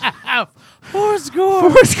Day-Lewis. 4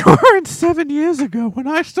 years ago when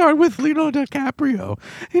I started with Leonardo DiCaprio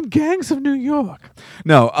in Gangs of New York.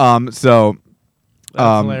 No, That's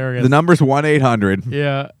hilarious. The number's 1-800.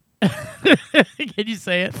 Yeah. Can you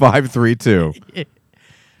say it? 532.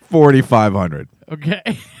 $4,500. Okay.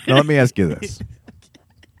 Now let me ask you this: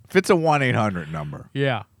 if it's a 1-800 number,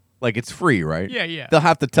 Yeah. like it's free, right? Yeah. They'll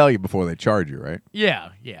have to tell you before they charge you, right? Yeah.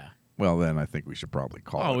 Well, then I think we should probably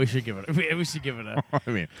call. Oh, it. we should give it. We should give it a. I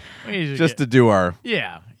mean, we should just get- to do our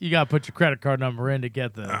Yeah, you gotta put your credit card number in to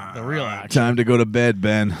get the real action. time to go to bed,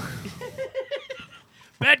 Ben.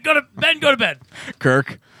 Ben, go to bed.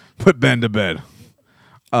 Kirk, put Ben to bed.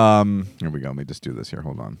 Here we go. Let me just do this here.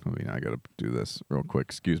 Hold on. I gotta do this real quick.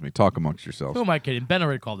 Excuse me. Talk amongst yourselves. Who am I kidding? Ben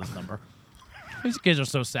already called this number. These kids are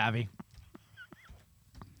so savvy.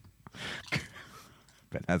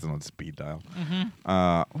 Ben has it on speed dial.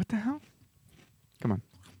 Mm-hmm. What the hell? Come on.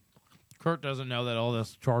 Kurt doesn't know that all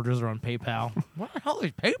those charges are on PayPal. What the hell are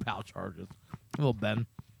these PayPal charges? Little Ben.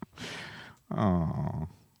 Oh.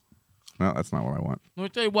 No, that's not what I want. Let me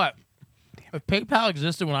tell you what. If PayPal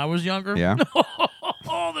existed when I was younger, Yeah.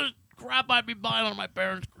 all this crap I'd be buying on my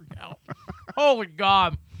parents' account. Holy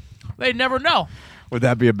God. They'd never know. Would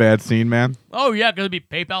that be a bad scene, man? Oh, yeah, because it'd be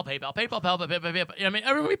PayPal. I mean,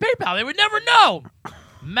 everyone would be PayPal. They would never know.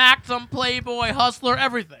 Maxim, Playboy, Hustler,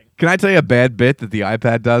 everything. Can I tell you a bad bit that the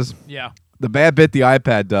iPad does? Yeah. The bad bit the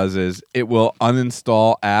iPad does is it will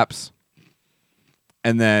uninstall apps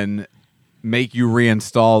and then make you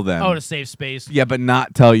reinstall them. Oh, to save space. Yeah, but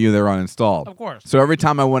not tell you they're uninstalled. Of course. So every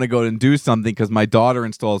time I want to go and do something, because my daughter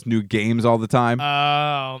installs new games all the time,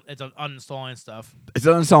 Oh, it's uninstalling stuff. it's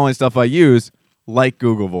uninstalling stuff I use, like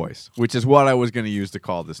Google Voice, which is what I was going to use to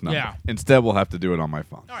call this number. Yeah. Instead, we'll have to do it on my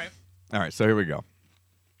phone. All right, so here we go.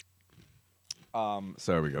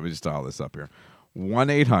 So here we go. Let me just dial this up here.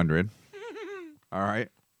 1-800. All right.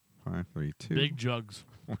 532. Big jugs.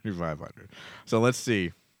 2,500. So let's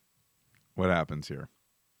see what happens here.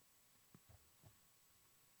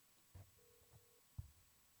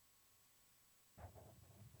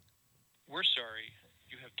 We're sorry.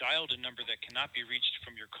 You have dialed a number that cannot be reached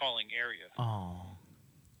from your calling area. Oh.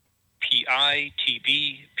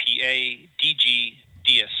 PITB PA DG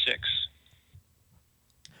DS6.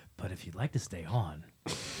 But if you'd like to stay on,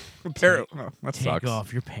 That take sucks.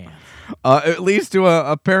 off your pants. It leads to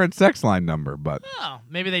a parent sex line number, but Oh,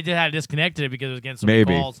 maybe they did have disconnected it because it was getting so many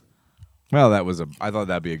Maybe. calls. well, I thought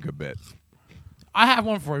that'd be a good bit. I have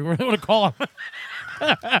one for you. We're going to call him.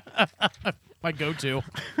 My go-to.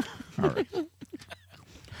 All right.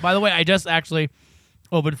 By the way, I just actually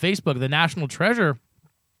opened Facebook. The National Treasure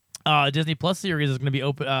Disney Plus series is going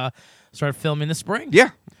to be start filming this spring. Yeah.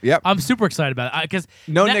 Yep. I'm super excited about it because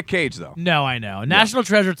No Nick Cage though. No, I know. National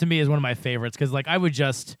Treasure to me is one of my favorites because like I would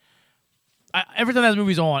just every time that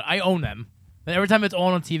movie's on, I own them. And every time it's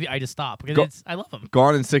on TV, I just stop because I love them.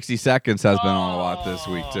 Gone in 60 Seconds has been on a lot this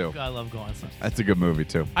week too. God, I love Gone. That's a good movie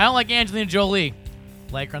too. I don't like Angelina Jolie.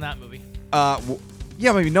 Like her in that movie.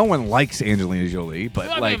 Yeah, maybe no one likes Angelina Jolie, but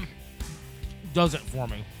I like, mean, does it for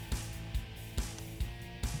me.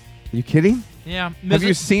 you kidding? Yeah. Have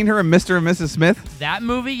you seen her in Mr. and Mrs. Smith? That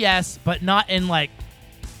movie, yes, but not in like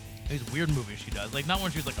these weird movies she does. Like not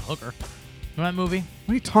when she was like a hooker. Remember that movie?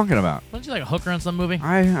 What are you talking about? Wasn't she like a hooker in some movie?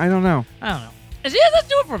 I don't know. I don't know. She doesn't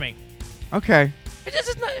do it for me. Okay. It just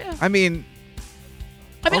is not. Yeah. I mean,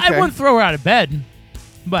 I okay. wouldn't throw her out of bed,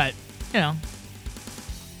 but you know.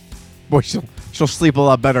 boy, she'll sleep a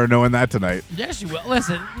lot better knowing that tonight. Yes, she will.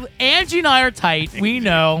 Listen, Angie and I are tight. We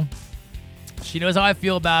know. She knows how I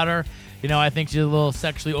feel about her. You know, I think she's a little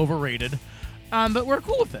sexually overrated. But we're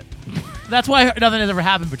cool with it. That's why nothing has ever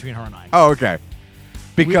happened between her and I. Oh, okay.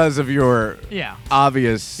 Because of your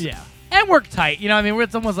obvious. Yeah. And we're tight. You know, I mean,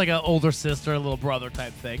 it's almost like an older sister, a little brother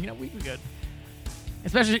type thing. You know, we good.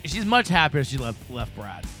 Especially, she's much happier she left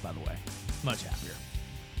Brad, by the way. Much happier.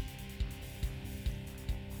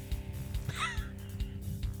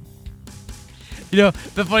 You know,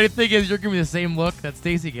 the funny thing is you're giving me the same look that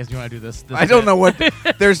Stacy gives me when I do this I don't know what.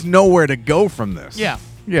 There's nowhere to go from this. Yeah.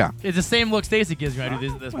 Yeah. It's the same look Stacy gives me when I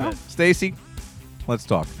do this bit. Stacy, let's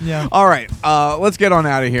talk. Yeah. All right. Let's get on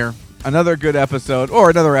out of here. Another good episode, or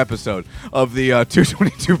another episode of the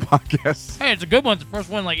 222 podcast. Hey, it's a good one. It's the first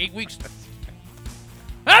one in like 8 weeks.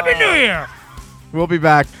 Happy New Year! We'll be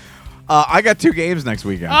back. I got 2 games next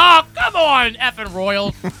weekend. Oh, come on, effing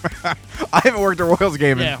Royals. I haven't worked a Royals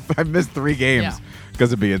game, Yeah. and I missed 3 games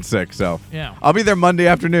because of being sick. So Yeah. I'll be there Monday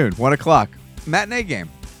afternoon, 1 o'clock. Matinee game.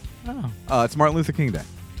 Oh. It's Martin Luther King Day.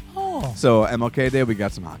 Oh. So MLK Day, we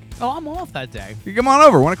got some hockey. Oh, I'm off that day. You come on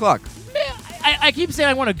over, 1 o'clock. Man, I keep saying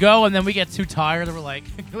I want to go, and then we get too tired, and we're like...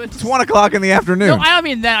 It's 1 o'clock in the afternoon. No, I don't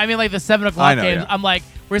mean that. I mean like the 7 o'clock I know, games. yeah. I'm like,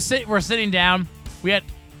 we're sitting down. We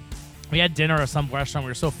had dinner at some restaurant.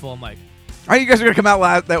 We were so full. I'm like... Oh, you guys are going to come out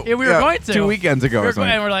last... Yeah, we were going to. 2 weekends ago or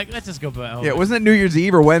something. And we're like, let's just go back home. Yeah, wasn't it New Year's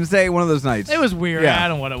Eve or Wednesday? One of those nights. It was weird. Yeah. I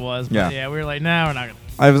don't know what it was. But yeah, we were like, no, we're not going to.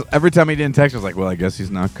 Every time he didn't text, I was like, well, I guess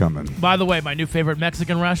he's not coming. By the way, my new favorite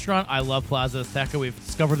Mexican restaurant, I love Plaza Azteca. We've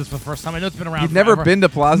discovered this for the first time. I know it's been around You've forever. never been to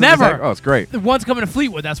Plaza Never. Azteca? Oh, it's great. The one's coming to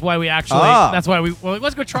Fleetwood. That's why we actually, well,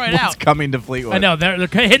 let's go try it out. It's coming to Fleetwood. I know, they're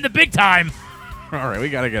hitting the big time. All right, we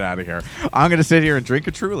got to get out of here. I'm going to sit here and drink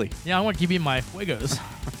a Truly. Yeah, I want to keep eating my Fuegos.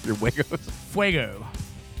 Your Fuegos? Fuego.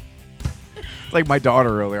 Like my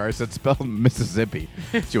daughter earlier, I said spell Mississippi.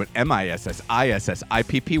 She went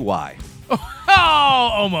MISSISSIPPY. Oh,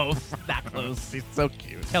 almost. That close. She's so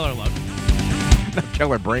cute. Killer look.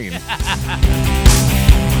 Killer brain.